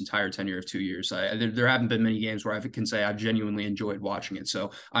Tigers in this entire tenure of 2 years. There haven't been many games where I can say I've genuinely enjoyed watching it.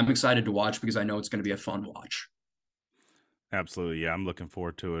 So I'm excited to watch because I know it's going to be a fun watch. Absolutely. Yeah, I'm looking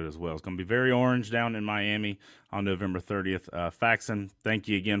forward to it as well. It's going to be very orange down in Miami on November 30th. Faxon, thank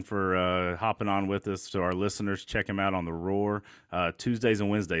you again for hopping on with us. To our listeners, check him out on The Roar. Tuesdays and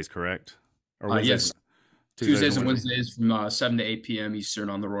Wednesdays, correct? Or yes. Tuesdays and Wednesdays from 7 to 8 p.m. Eastern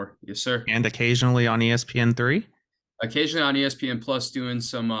on The Roar. Yes, sir. And occasionally on ESPN3? Occasionally on ESPN Plus, doing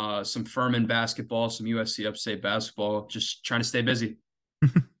some Furman basketball, some USC Upstate basketball, just trying to stay busy.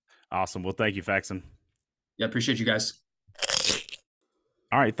 Awesome. Well, thank you, Faxon. Yeah, appreciate you guys.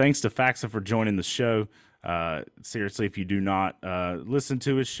 All right, thanks to Faxon for joining the show. Seriously, if you do not listen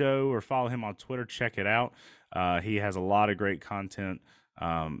to his show or follow him on Twitter, check it out. He has a lot of great content.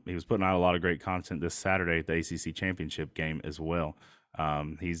 He was putting out a lot of great content this Saturday at the ACC Championship game as well.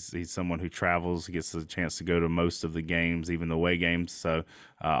 He's someone who travels, gets a chance to go to most of the games, even the away games, so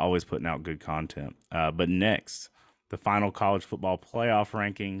always putting out good content. But next, the final college football playoff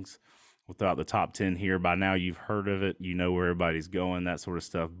rankings. We'll throw out the top 10 here. By now, you've heard of it. You know where everybody's going, that sort of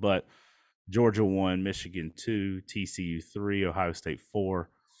stuff. But Georgia 1, Michigan 2, TCU 3, Ohio State 4,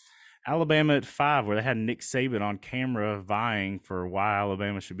 Alabama at 5, where they had Nick Saban on camera vying for why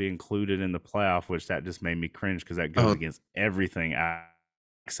Alabama should be included in the playoff, which that just made me cringe because that goes against everything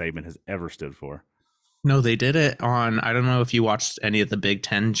Nick Saban has ever stood for. No, they did it on, I don't know if you watched any of the Big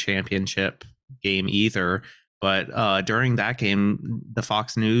Ten championship game either, but during that game, the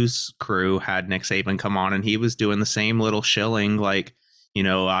Fox News crew had Nick Saban come on, and he was doing the same little shilling, like,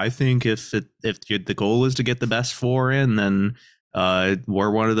 I think if the goal is to get the best 4 in, then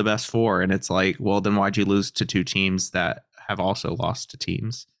we're one of the best 4. And it's like, well, then why'd you lose to 2 teams that have also lost to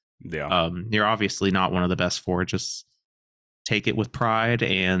teams? Yeah. You're obviously not one of the best 4. Just take it with pride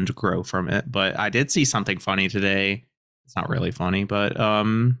and grow from it. But I did see something funny today. It's not really funny, but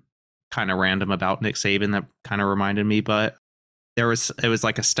kind of random about Nick Saban that kind of reminded me. But it was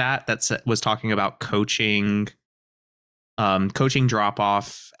like a stat that was talking about coaching drop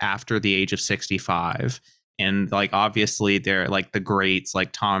off after the age of 65. And like, obviously they're like the greats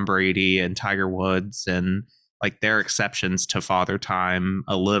like Tom Brady and Tiger Woods, and like they're exceptions to Father Time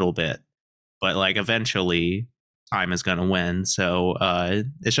a little bit, but like eventually time is going to win. So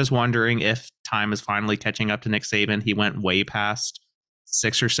it's just wondering if time is finally catching up to Nick Saban. He went way past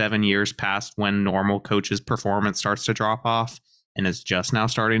 6 or 7 years past when normal coaches' performance starts to drop off, and is just now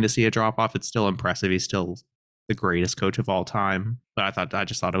starting to see a drop off. It's still impressive. He's still the greatest coach of all time. But I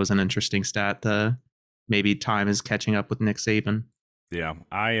just thought it was an interesting stat. Maybe time is catching up with Nick Saban. Yeah,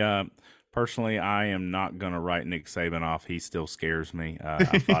 I personally, I am not going to write Nick Saban off. He still scares me.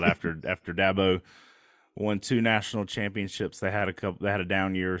 I thought after Dabo won 2 national championships, they had a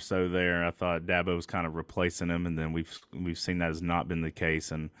down year or so there. I thought Dabo was kind of replacing him, and then we've seen that has not been the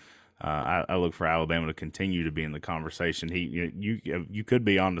case. And I look for Alabama to continue to be in the conversation. You could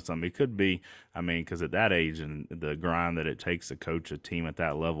be onto something. It could be, I mean, because at that age and the grind that it takes to coach a team at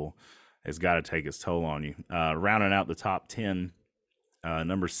that level, it's got to take its toll on you. Rounding out the top 10,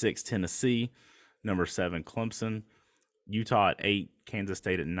 number 6, Tennessee, number 7, Clemson, Utah at 8, Kansas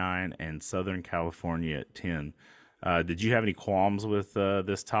State at 9, and Southern California at 10. Did you have any qualms with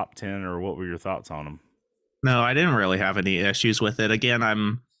this top 10, or what were your thoughts on them? No, I didn't really have any issues with it. Again,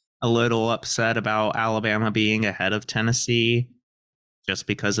 I'm a little upset about Alabama being ahead of Tennessee just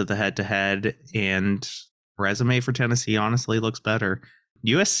because of the head-to-head, and resume for Tennessee honestly looks better.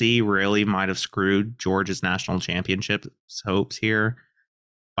 USC really might have screwed Georgia's national championship hopes here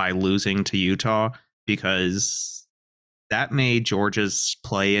by losing to Utah, because that made Georgia's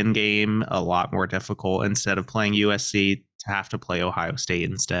play-in game a lot more difficult. Instead of playing USC, to have to play Ohio State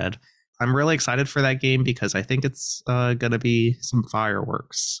instead. I'm really excited for that game because I think it's going to be some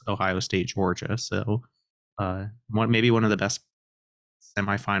fireworks, Ohio State, Georgia. So maybe one of the best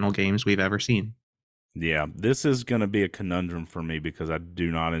semifinal games we've ever seen. Yeah, this is going to be a conundrum for me because I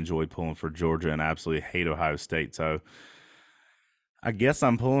do not enjoy pulling for Georgia and absolutely hate Ohio State. So I guess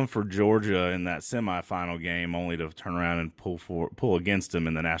I'm pulling for Georgia in that semifinal game, only to turn around and pull against them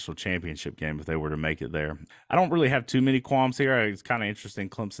in the national championship game if they were to make it there. I don't really have too many qualms here. It's kind of interesting,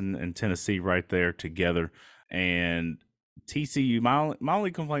 Clemson and Tennessee right there together, and TCU. My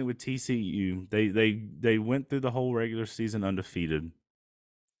only complaint with TCU, they went through the whole regular season undefeated.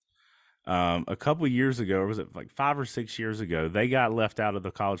 A couple of years ago, or was it like 5 or 6 years ago, they got left out of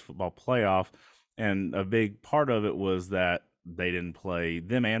the college football playoff, and a big part of it was that they didn't play,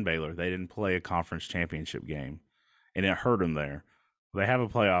 them and Baylor, they didn't play a conference championship game, and it hurt them there. They have a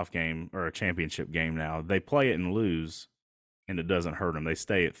playoff game or a championship game now. They play it and lose, and it doesn't hurt them. They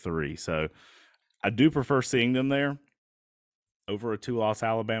stay at 3. So I do prefer seeing them there over a 2-loss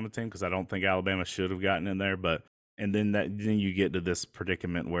Alabama team, because I don't think Alabama should have gotten in there. But and then you get to this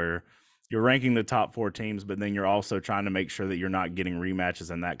predicament where you're ranking the top 4 teams, but then you're also trying to make sure that you're not getting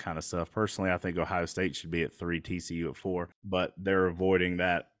rematches and that kind of stuff. Personally, I think Ohio State should be at 3, TCU at 4, but they're avoiding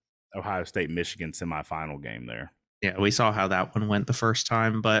that Ohio State-Michigan semifinal game there. Yeah, we saw how that one went the first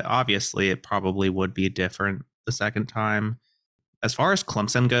time, but obviously it probably would be different the second time. As far as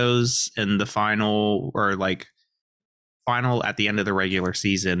Clemson goes in the final, or like final at the end of the regular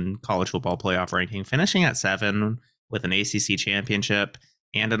season college football playoff ranking, finishing at 7 with an ACC championship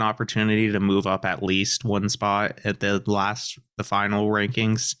and an opportunity to move up at least one spot at the final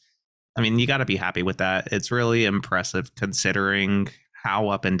rankings. I mean, you got to be happy with that. It's really impressive considering how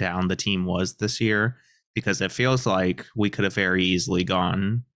up and down the team was this year, because it feels like we could have very easily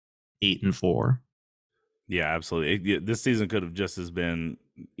gone 8-4. Yeah, absolutely. This season could have just as been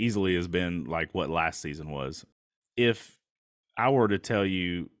like what last season was. If I were to tell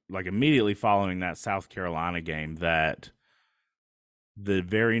you, like immediately following that South Carolina game, that the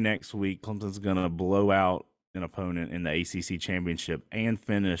very next week Clemson's going to blow out an opponent in the ACC championship and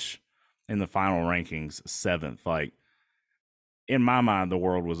finish in the final rankings 7th, like in my mind, the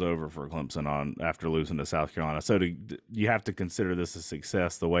world was over for Clemson after losing to South Carolina. So you have to consider this a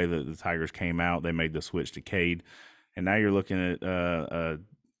success. The way that the Tigers came out, they made the switch to Cade, and now you're looking at a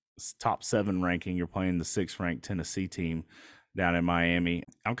top 7 ranking. You're playing the 6th ranked Tennessee team down in Miami.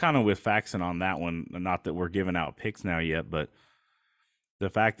 I'm kind of with Faxon on that one. Not that we're giving out picks now yet, but the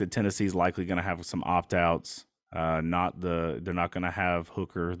fact that Tennessee's likely going to have some opt-outs, they're not going to have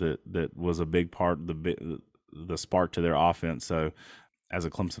Hooker that was a big part of the spark to their offense. So as a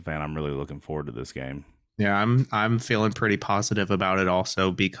Clemson fan, I'm really looking forward to this game. Yeah, I'm feeling pretty positive about it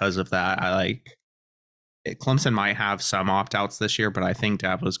also because of that. Clemson might have some opt-outs this year, but I think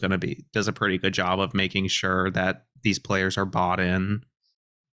Dabo's does a pretty good job of making sure that these players are bought in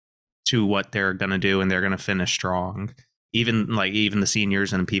to what they're going to do, and they're going to finish strong. Even the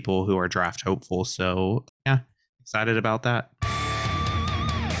seniors and people who are draft hopeful. So yeah, excited about that.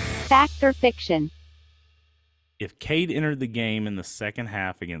 Fact or fiction? If Cade entered the game in the second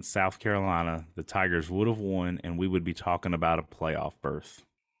half against South Carolina, the Tigers would have won, and we would be talking about a playoff berth.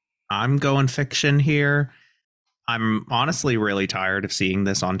 I'm going fiction here. I'm honestly really tired of seeing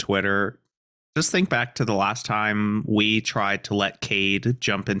this on Twitter. Just think back to the last time we tried to let Cade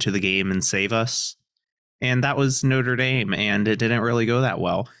jump into the game and save us. And that was Notre Dame, and it didn't really go that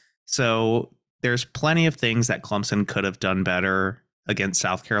well. So there's plenty of things that Clemson could have done better against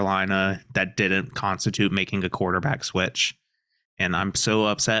South Carolina that didn't constitute making a quarterback switch. And I'm so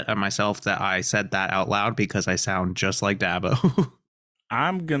upset at myself that I said that out loud because I sound just like Dabo.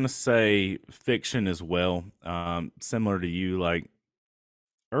 I'm going to say fiction as well. Similar to you, like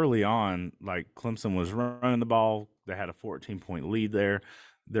early on, like Clemson was running the ball. They had a 14-point lead there.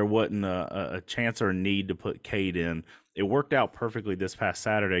 there wasn't a chance or a need to put Cade in. It worked out perfectly this past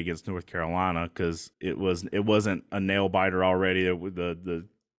Saturday against North Carolina because it wasn't a nail biter already. The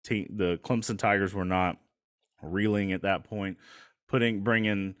Clemson Tigers were not reeling at that point.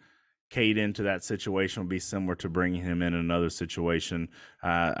 Bringing Cade into that situation would be similar to bringing him in another situation.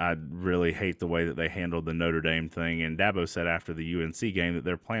 I really hate the way that they handled the Notre Dame thing. And Dabo said after the UNC game that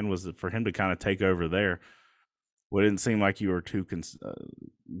their plan was for him to kind of take over there. Well, it didn't seem like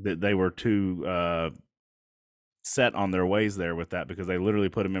that they were too set on their ways there with that, because they literally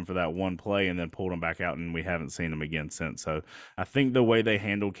put him in for that one play and then pulled him back out, and we haven't seen him again since. So I think the way they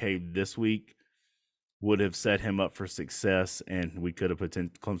handled Cade this week would have set him up for success, and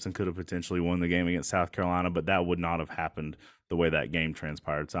Clemson could have potentially won the game against South Carolina, but that would not have happened the way that game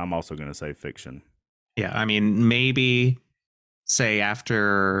transpired. So I'm also going to say fiction. Yeah, I mean, maybe say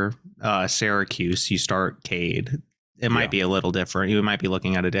after Syracuse, you start Cade. It might be a little different. You might be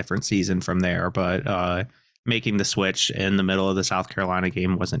looking at a different season from there, but making the switch in the middle of the South Carolina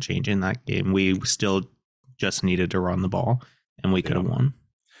game wasn't changing that game. We still just needed to run the ball, and we could have won.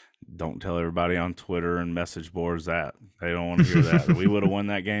 Don't tell everybody on Twitter and message boards that. They don't want to hear that. We would have won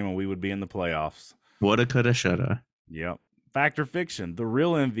that game and we would be in the playoffs. Woulda, coulda, shoulda. Yep. Fact or fiction? The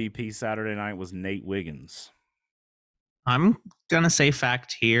real MVP Saturday night was Nate Wiggins. I'm going to say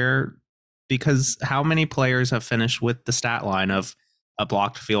fact here, because how many players have finished with the stat line of a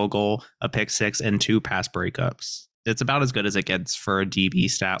blocked field goal, a pick six, and 2 pass breakups? It's about as good as it gets for a DB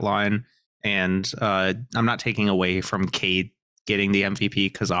stat line. And I'm not taking away from Cade getting the MVP,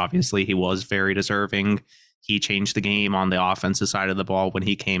 because obviously he was very deserving. He changed the game on the offensive side of the ball when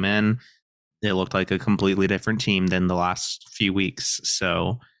he came in. It looked like a completely different team than the last few weeks.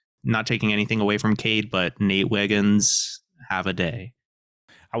 So not taking anything away from Cade, but Nate Wiggins, have a day.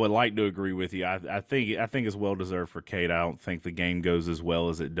 I would like to agree with you. I think it's well deserved for Cade. I don't think the game goes as well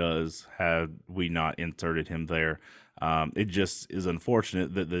as it does had we not inserted him there. It just is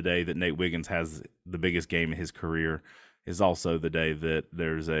unfortunate that the day that Nate Wiggins has the biggest game of his career is also the day that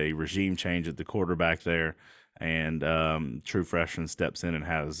there's a regime change at the quarterback there, and true freshman steps in and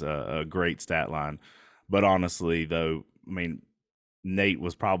has a great stat line. But honestly, though, I mean, Nate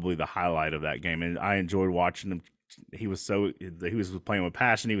was probably the highlight of that game, and I enjoyed watching him. He was playing with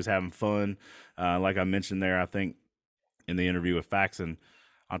passion. He was having fun. Like I mentioned there, I think in the interview with Faxon,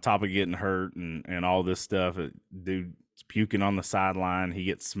 on top of getting hurt and all this stuff, dude's puking on the sideline. He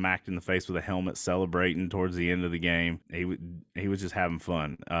gets smacked in the face with a helmet celebrating towards the end of the game. He was just having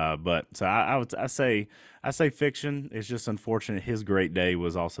fun. But so I say fiction. It's just unfortunate his great day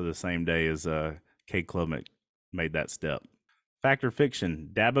was also the same day as Cade Klubnik made that step. Fact or fiction?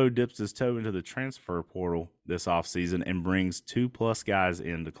 Dabo dips his toe into the transfer portal this offseason and brings 2+ guys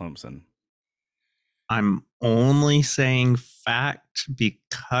into Clemson. I'm only saying fact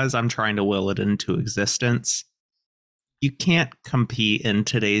because I'm trying to will it into existence. You can't compete in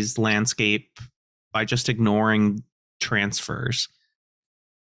today's landscape by just ignoring transfers.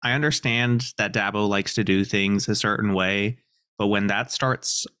 I understand that Dabo likes to do things a certain way, but when that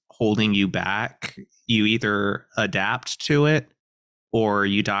starts holding you back, you either adapt to it or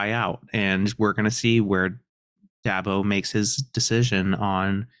you die out. And we're going to see where Dabo makes his decision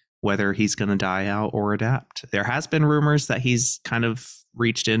on whether he's going to die out or adapt. There has been rumors that he's kind of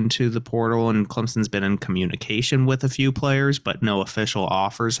reached into the portal, and Clemson's been in communication with a few players, but no official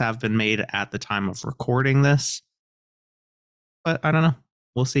offers have been made at the time of recording this. But I don't know.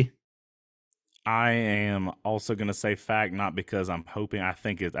 We'll see. I am also going to say fact, not because I'm hoping. I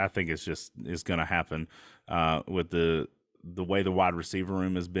think it's going to happen with the way the wide receiver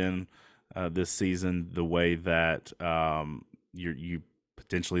room has been this season, the way that you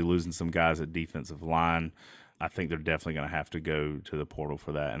potentially losing some guys at defensive line. I think they're definitely going to have to go to the portal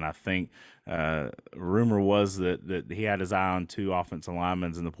for that. And I think rumor was that he had his eye on 2 offensive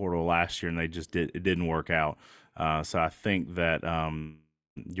linemen in the portal last year, and it didn't work out. So I think that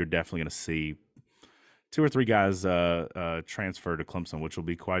you're definitely going to see 2 or 3 guys transfer to Clemson, which will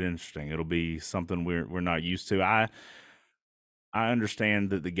be quite interesting. It'll be something we're not used to. I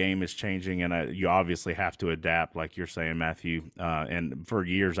understand that the game is changing, and you obviously have to adapt, like you're saying, Matthew. And for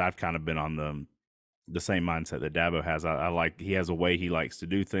years, I've kind of been on the same mindset that Dabo has. He has a way he likes to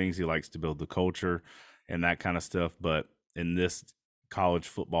do things. He likes to build the culture and that kind of stuff. But in this college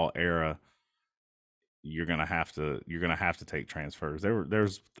football era, you're gonna have to take transfers.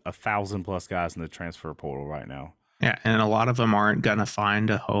 There's 1,000+ guys in the transfer portal right now. Yeah, and a lot of them aren't gonna find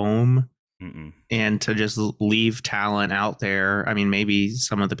a home. Mm-mm. And to just leave talent out there. I mean, maybe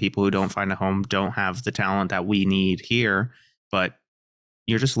some of the people who don't find a home don't have the talent that we need here, but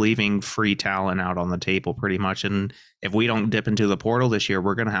you're just leaving free talent out on the table pretty much. And if we don't dip into the portal this year,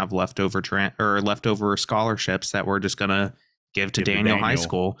 we're going to have leftover scholarships that we're just going to give to Daniel High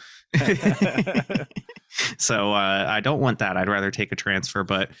School. So I don't want that. I'd rather take a transfer.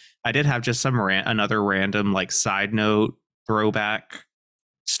 But I did have just another random like side note throwback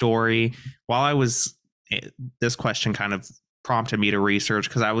story. This question kind of prompted me to research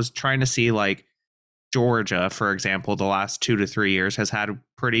because I was trying to see like Georgia, for example, the last 2 to 3 years has had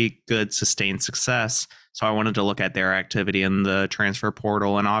pretty good sustained success. So I wanted to look at their activity in the transfer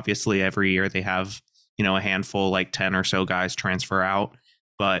portal. And obviously every year they have, a handful, like 10 or so guys transfer out.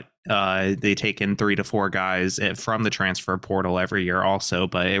 But they take in 3 to 4 guys from the transfer portal every year also.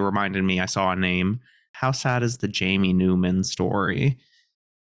 But it reminded me, I saw a name. How sad is the Jamie Newman story?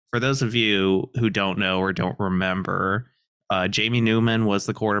 For those of you who don't know or don't remember, Jamie Newman was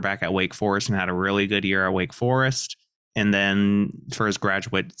the quarterback at Wake Forest and had a really good year at Wake Forest. And then for his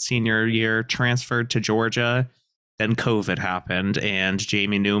graduate senior year, transferred to Georgia. Then COVID happened, and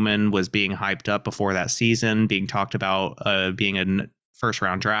Jamie Newman was being hyped up before that season, being talked about being a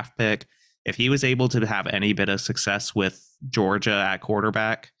first-round draft pick. If he was able to have any bit of success with Georgia at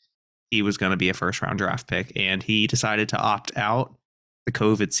quarterback, he was going to be a first-round draft pick. And he decided to opt out the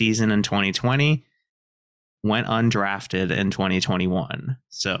COVID season in 2020. Went undrafted in 2021.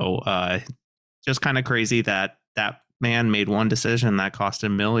 So just kind of crazy that man made one decision that cost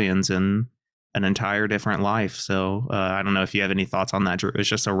him millions and an entire different life. So I don't know if you have any thoughts on that, Drew. It's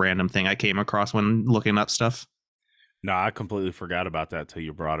just a random thing I came across when looking up stuff. No, I completely forgot about that till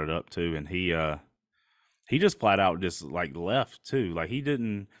you brought it up too. And he just flat out just like left too. Like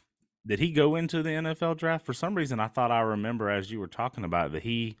did he go into the NFL draft? For some reason, I thought I remember as you were talking about it, that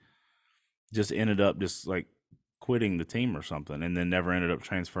he just ended up just like quitting the team or something and then never ended up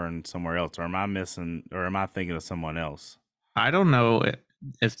transferring somewhere else. Or am I thinking of someone else? I don't know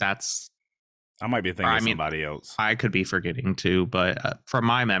if that's... I might be thinking of somebody else. I could be forgetting too, but from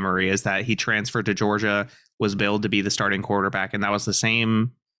my memory is that he transferred to Georgia, was billed to be the starting quarterback, and that was the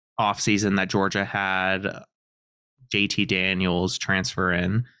same offseason that Georgia had JT Daniels transfer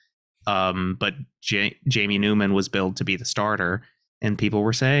in. But Jamie Newman was billed to be the starter, and people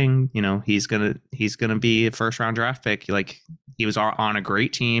were saying, he's gonna be a first round draft pick. Like, he was on a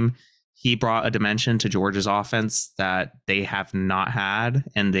great team. He brought a dimension to Georgia's offense that they have not had,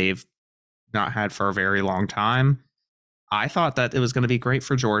 and they've not had for a very long time. I thought that it was going to be great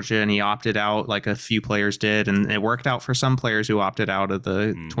for Georgia, and he opted out like a few players did, and it worked out for some players who opted out of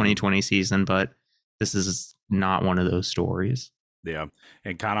the 2020 season, but this is not one of those stories. Yeah,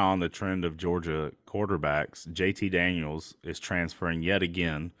 and kind of on the trend of Georgia quarterbacks, JT Daniels is transferring yet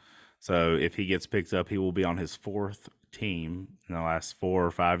again. So if he gets picked up, he will be on his 4th team in the last 4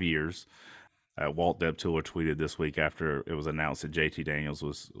 or 5 years. Walt Deptula tweeted this week after it was announced that JT Daniels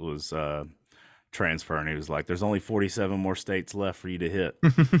was transferring. He was like, "There's only 47 more states left for you to hit."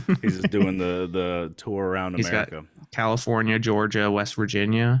 He's just doing the tour around America. Got California, Georgia, West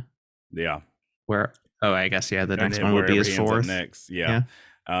Virginia. Yeah. Where? Oh, I guess the next one would be his 4th. Next, yeah.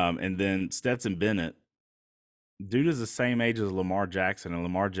 And then Stetson Bennett, dude is the same age as Lamar Jackson, and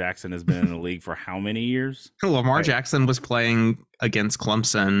Lamar Jackson has been in the league for how many years? Lamar Jackson was playing against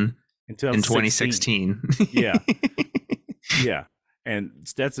Clemson in 2016. Yeah. Yeah. And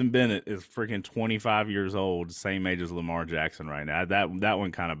Stetson Bennett is freaking 25 years old, same age as Lamar Jackson right now. That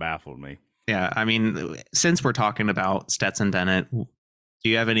one kind of baffled me. Yeah, I mean, since we're talking about Stetson Bennett, do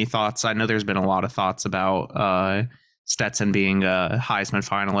you have any thoughts? I know there's been a lot of thoughts about Stetson being a Heisman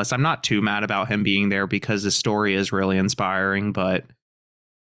finalist. I'm not too mad about him being there because his story is really inspiring, but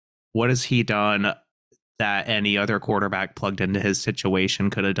what has he done that any other quarterback plugged into his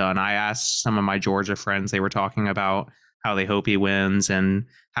situation could have done? I asked some of my Georgia friends, they were talking about how they hope he wins and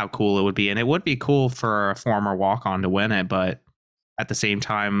how cool it would be. And it would be cool for a former walk-on to win it. But at the same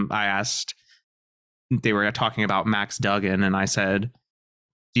time, they were talking about Max Duggan. And I said,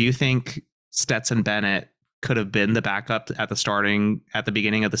 do you think Stetson Bennett could have been the backup at the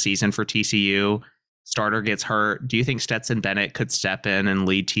beginning of the season for TCU? Starter gets hurt. Do you think Stetson Bennett could step in and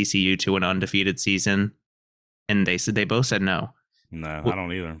lead TCU to an undefeated season? And they both said no. No, I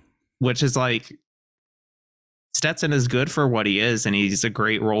don't either. Which is like, Stetson is good for what he is, and he's a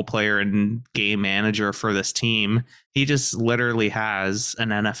great role player and game manager for this team. He just literally has an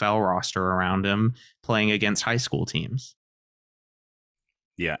NFL roster around him playing against high school teams.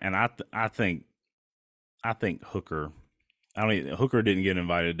 Yeah, and I think Hooker. Hooker didn't get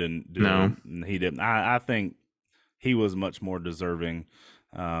invited. No, he didn't. I think he was much more deserving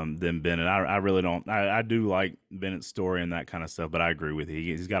than Bennett. I really don't. I do like Bennett's story and that kind of stuff, but I agree with you.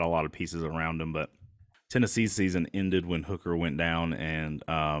 He's got a lot of pieces around him, but Tennessee's season ended when Hooker went down, and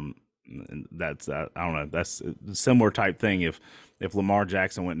that's I don't know. That's a similar type thing. If Lamar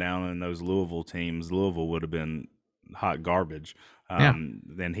Jackson went down in those Louisville teams, Louisville would have been hot garbage.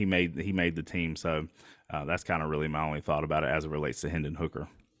 Then he made the team, so that's kind of really my only thought about it as it relates to Hendon Hooker.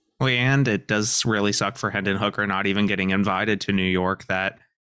 Well, and it does really suck for Hendon Hooker not even getting invited to New York.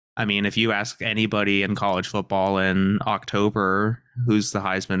 I mean, if you ask anybody in college football in October who's the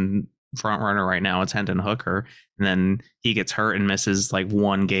Heisman front runner right now, it's Hendon Hooker. And then he gets hurt and misses like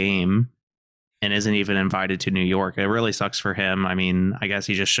one game and isn't even invited to New York. It really sucks for him. I mean, I guess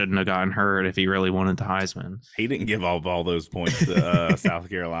he just shouldn't have gotten hurt if he really wanted the Heisman. He didn't give up all those points to South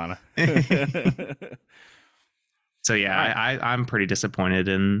Carolina. So, yeah, I'm pretty disappointed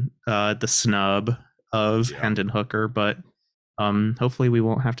in the snub of Hendon Hooker, but hopefully we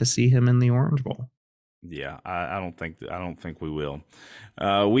won't have to see him in the Orange Bowl. Yeah, I don't think we will.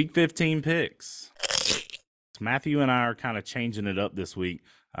 Week 15 picks. Matthew and I are kind of changing it up this week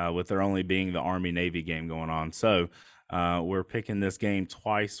with there only being the Army-Navy game going on. So we're picking this game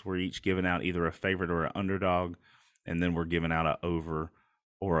twice. We're each giving out either a favorite or an underdog, and then we're giving out an over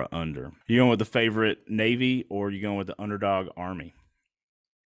or an under. You going with the favorite Navy, or you going with the underdog Army?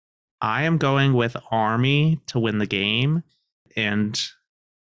 I am going with Army to win the game, and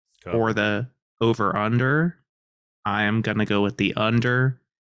for the over-under, I am going to go with the under,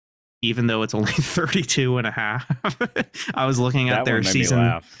 even though it's only 32.5. I was looking at their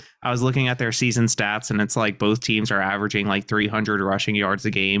season. I was looking at their season stats, and it's like both teams are averaging like 300 rushing yards a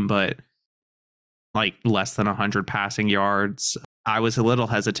game, but like less than 100 passing yards. I was a little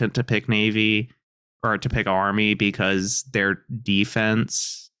hesitant to pick Navy or to pick Army because their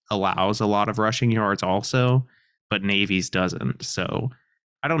defense allows a lot of rushing yards also, but Navy's doesn't. So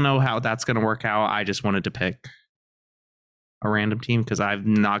I don't know how that's going to work out. I just wanted to pick a random team because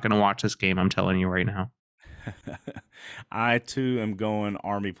I'm not going to watch this game. I'm telling you right now. I too am going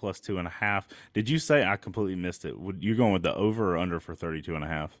Army plus 2.5. Did you say, I completely missed it? You going with the over or under for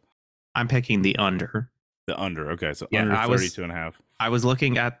 32.5? I'm picking the under. The under. Okay. So under 32.5. I was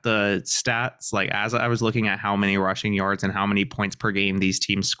looking at the stats, like as I was looking at how many rushing yards and how many points per game these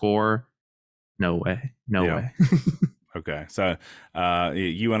teams score. No way. No way. Okay, so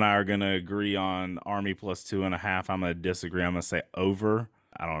you and I are going to agree on Army plus 2.5. I'm going to disagree. I'm going to say over.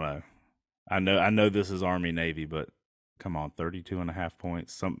 I don't know. I know this is Army Navy, but come on, 32.5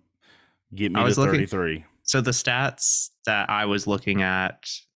 points. Get me to 33. So the stats that I was looking at,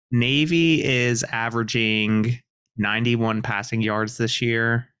 Navy is averaging 91 passing yards this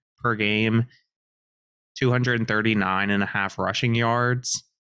year per game, 239.5 rushing yards.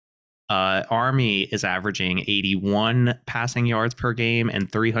 Army is averaging 81 passing yards per game and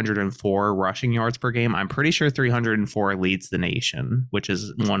 304 rushing yards per game. I'm pretty sure 304 leads the nation, which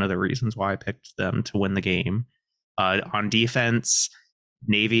is one of the reasons why I picked them to win the game. On defense,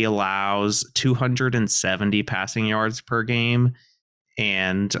 Navy allows 270 passing yards per game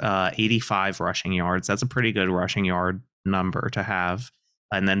and 85 rushing yards. That's a pretty good rushing yard number to have.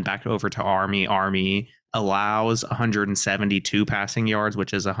 And then back over to Army. Army allows 172 passing yards,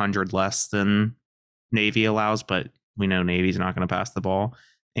 which is 100 less than Navy allows, but we know Navy's not going to pass the ball.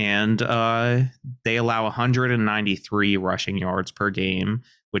 And they allow 193 rushing yards per game,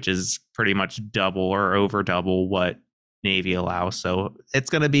 which is pretty much double or over double what Navy allows. So it's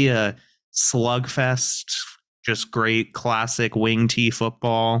going to be a slugfest, just great classic wing tee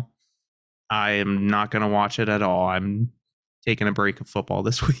football. I am not going to watch it at all. I'm taking a break of football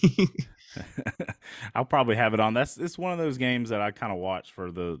this week. I'll probably have it on. It's one of those games that I kind of watch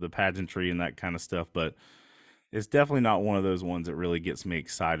for the pageantry and that kind of stuff, but it's definitely not one of those ones that really gets me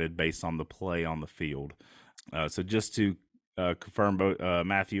excited based on the play on the field. So just to confirm, both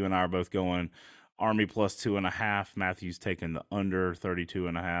Matthew and I are both going Army plus 2.5. Matthew's taking the under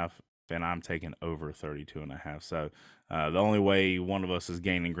 32.5, and I'm taking over 32.5. So the only way one of us is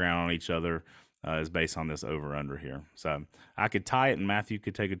gaining ground on each other is based on this over-under here. So I could tie it, and Matthew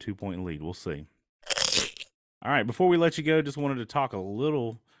could take a 2-point lead. We'll see. All right, before we let you go, just wanted to talk a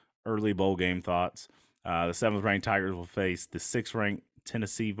little early bowl game thoughts. The 7th-ranked Tigers will face the 6th-ranked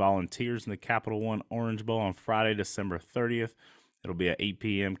Tennessee Volunteers in the Capital One Orange Bowl on Friday, December 30th. It'll be at 8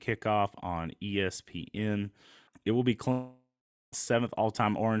 p.m. kickoff on ESPN. It will be Clemson's 7th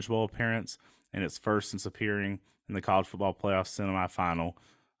all-time Orange Bowl appearance and its first since appearing in the College Football Playoff semifinal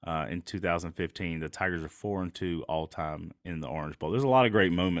in 2015. The Tigers are 4-2 all-time in the Orange Bowl. There's a lot of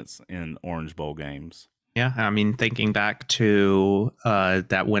great moments in Orange Bowl games. Yeah, I mean, thinking back to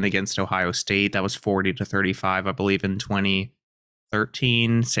that win against Ohio State, that was 40-35, I believe, in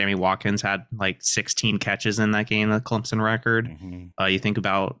 2013. Sammy Watkins had like 16 catches in that game, the Clemson record. Mm-hmm. You think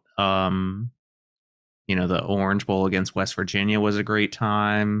about, The Orange Bowl against West Virginia was a great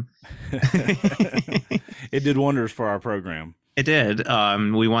time. It did wonders for our program. It did.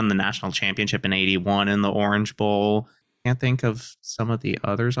 We won the national championship in '81 in the Orange Bowl. Can't think of some of the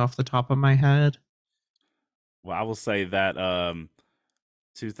others off the top of my head. Well, I will say that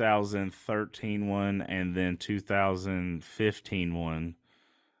 2013 one and then 2015 one,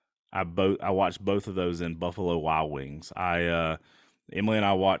 I watched both of those in Buffalo Wild Wings. Emily and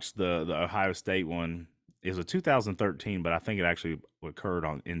I watched the Ohio State one. It was a 2013, but I think it actually occurred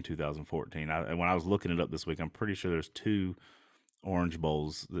in 2014. And when I was looking it up this week, I'm pretty sure there's 2 Orange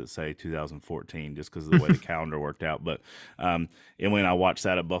Bowls that say 2014 just because of the way the calendar worked out. But Emily and I watched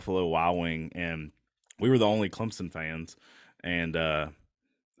that at Buffalo Wild Wing, and we were the only Clemson fans. And I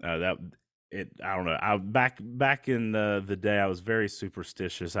don't know. Back in the day, I was very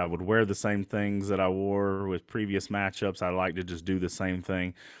superstitious. I would wear the same things that I wore with previous matchups. I like to just do the same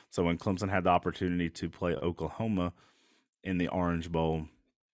thing. So when Clemson had the opportunity to play Oklahoma in the Orange Bowl,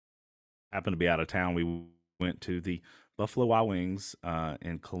 happened to be out of town, we went to the Buffalo Wild Wings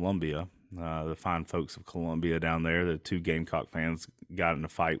in Columbia. The fine folks of Columbia down there, the 2 Gamecock fans got in a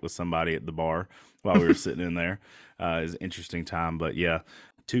fight with somebody at the bar while we were sitting in there. It was an interesting time, but yeah,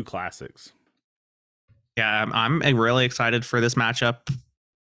 2 classics. Yeah, I'm really excited for this matchup.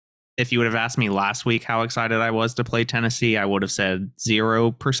 If you would have asked me last week how excited I was to play Tennessee, I would have said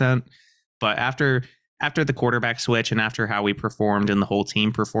 0%. But after the quarterback switch and after how we performed and the whole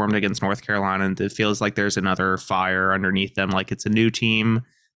team performed against North Carolina, it feels like there's another fire underneath them. Like it's a new team.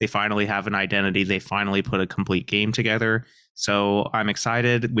 They finally have an identity. They finally put a complete game together. So I'm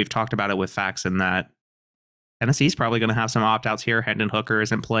excited. We've talked about it with Faxon that Tennessee's probably going to have some opt-outs here. Hendon Hooker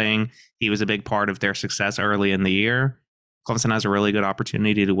isn't playing. He was a big part of their success early in the year. Clemson has a really good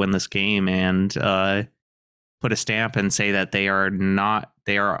opportunity to win this game and put a stamp and say that they are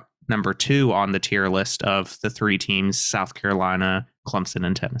number 2 on the tier list of the 3 teams, South Carolina, Clemson,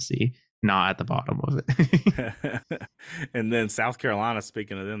 and Tennessee, not at the bottom of it. And then South Carolina,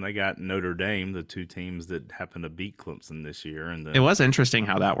 speaking of them, they got Notre Dame, the 2 teams that happened to beat Clemson this year. And it was interesting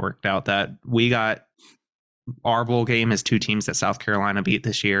how that worked out, that we got our bowl game is 2 teams that South Carolina beat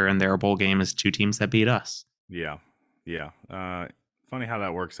this year, and their bowl game is 2 teams that beat us. Yeah. Funny how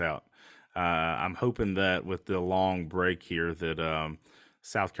that works out. I'm hoping that with the long break here that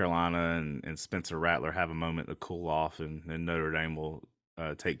South Carolina and Spencer Rattler have a moment to cool off, and Notre Dame will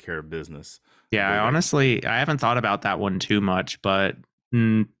take care of business. Yeah, honestly, I haven't thought about that one too much, but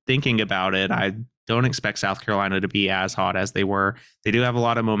thinking about it, I don't expect South Carolina to be as hot as they were. They do have a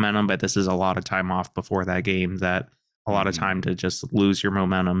lot of momentum, but this is a lot of time off before that game, that a lot of time to just lose your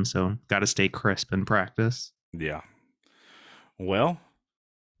momentum. So got to stay crisp in practice. Yeah. Well,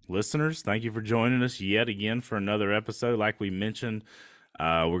 listeners, thank you for joining us yet again for another episode. Like we mentioned,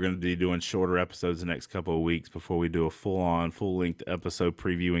 we're going to be doing shorter episodes the next couple of weeks before we do a full-length episode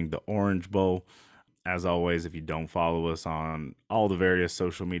previewing the Orange Bowl. As always, if you don't follow us on all the various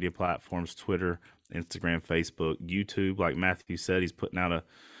social media platforms, Twitter, Instagram, Facebook, YouTube, like Matthew said, he's putting out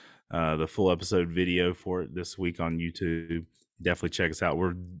the full episode video for it this week on YouTube. Definitely check us out.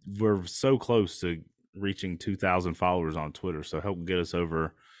 We're so close to reaching 2,000 followers on Twitter, so help get us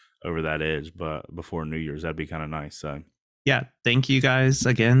over that edge, but before New Year's, that'd be kind of nice. So yeah, thank you guys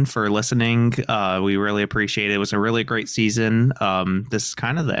again for listening. We really appreciate it. It was a really great season. This is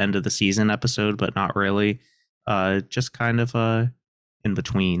kind of the end of the season episode, but not really. Just kind of in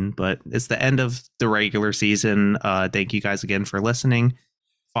between, but it's the end of the regular season. Thank you guys again for listening.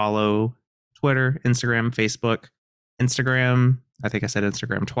 Follow Twitter, Instagram, Facebook, Instagram. I think I said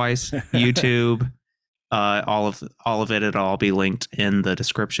Instagram twice. YouTube. All of it, it'll all be linked in the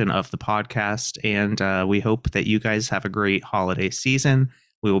description of the podcast. And we hope that you guys have a great holiday season.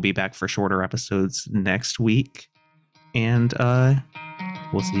 We will be back for shorter episodes next week. And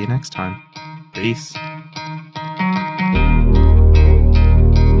we'll see you next time. Peace.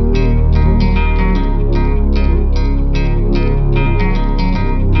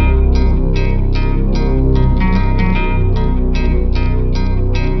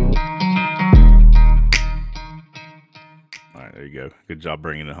 There you go. Good job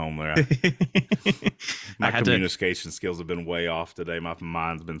bringing it home there. My communication skills have been way off today. My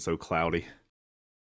mind's been so cloudy.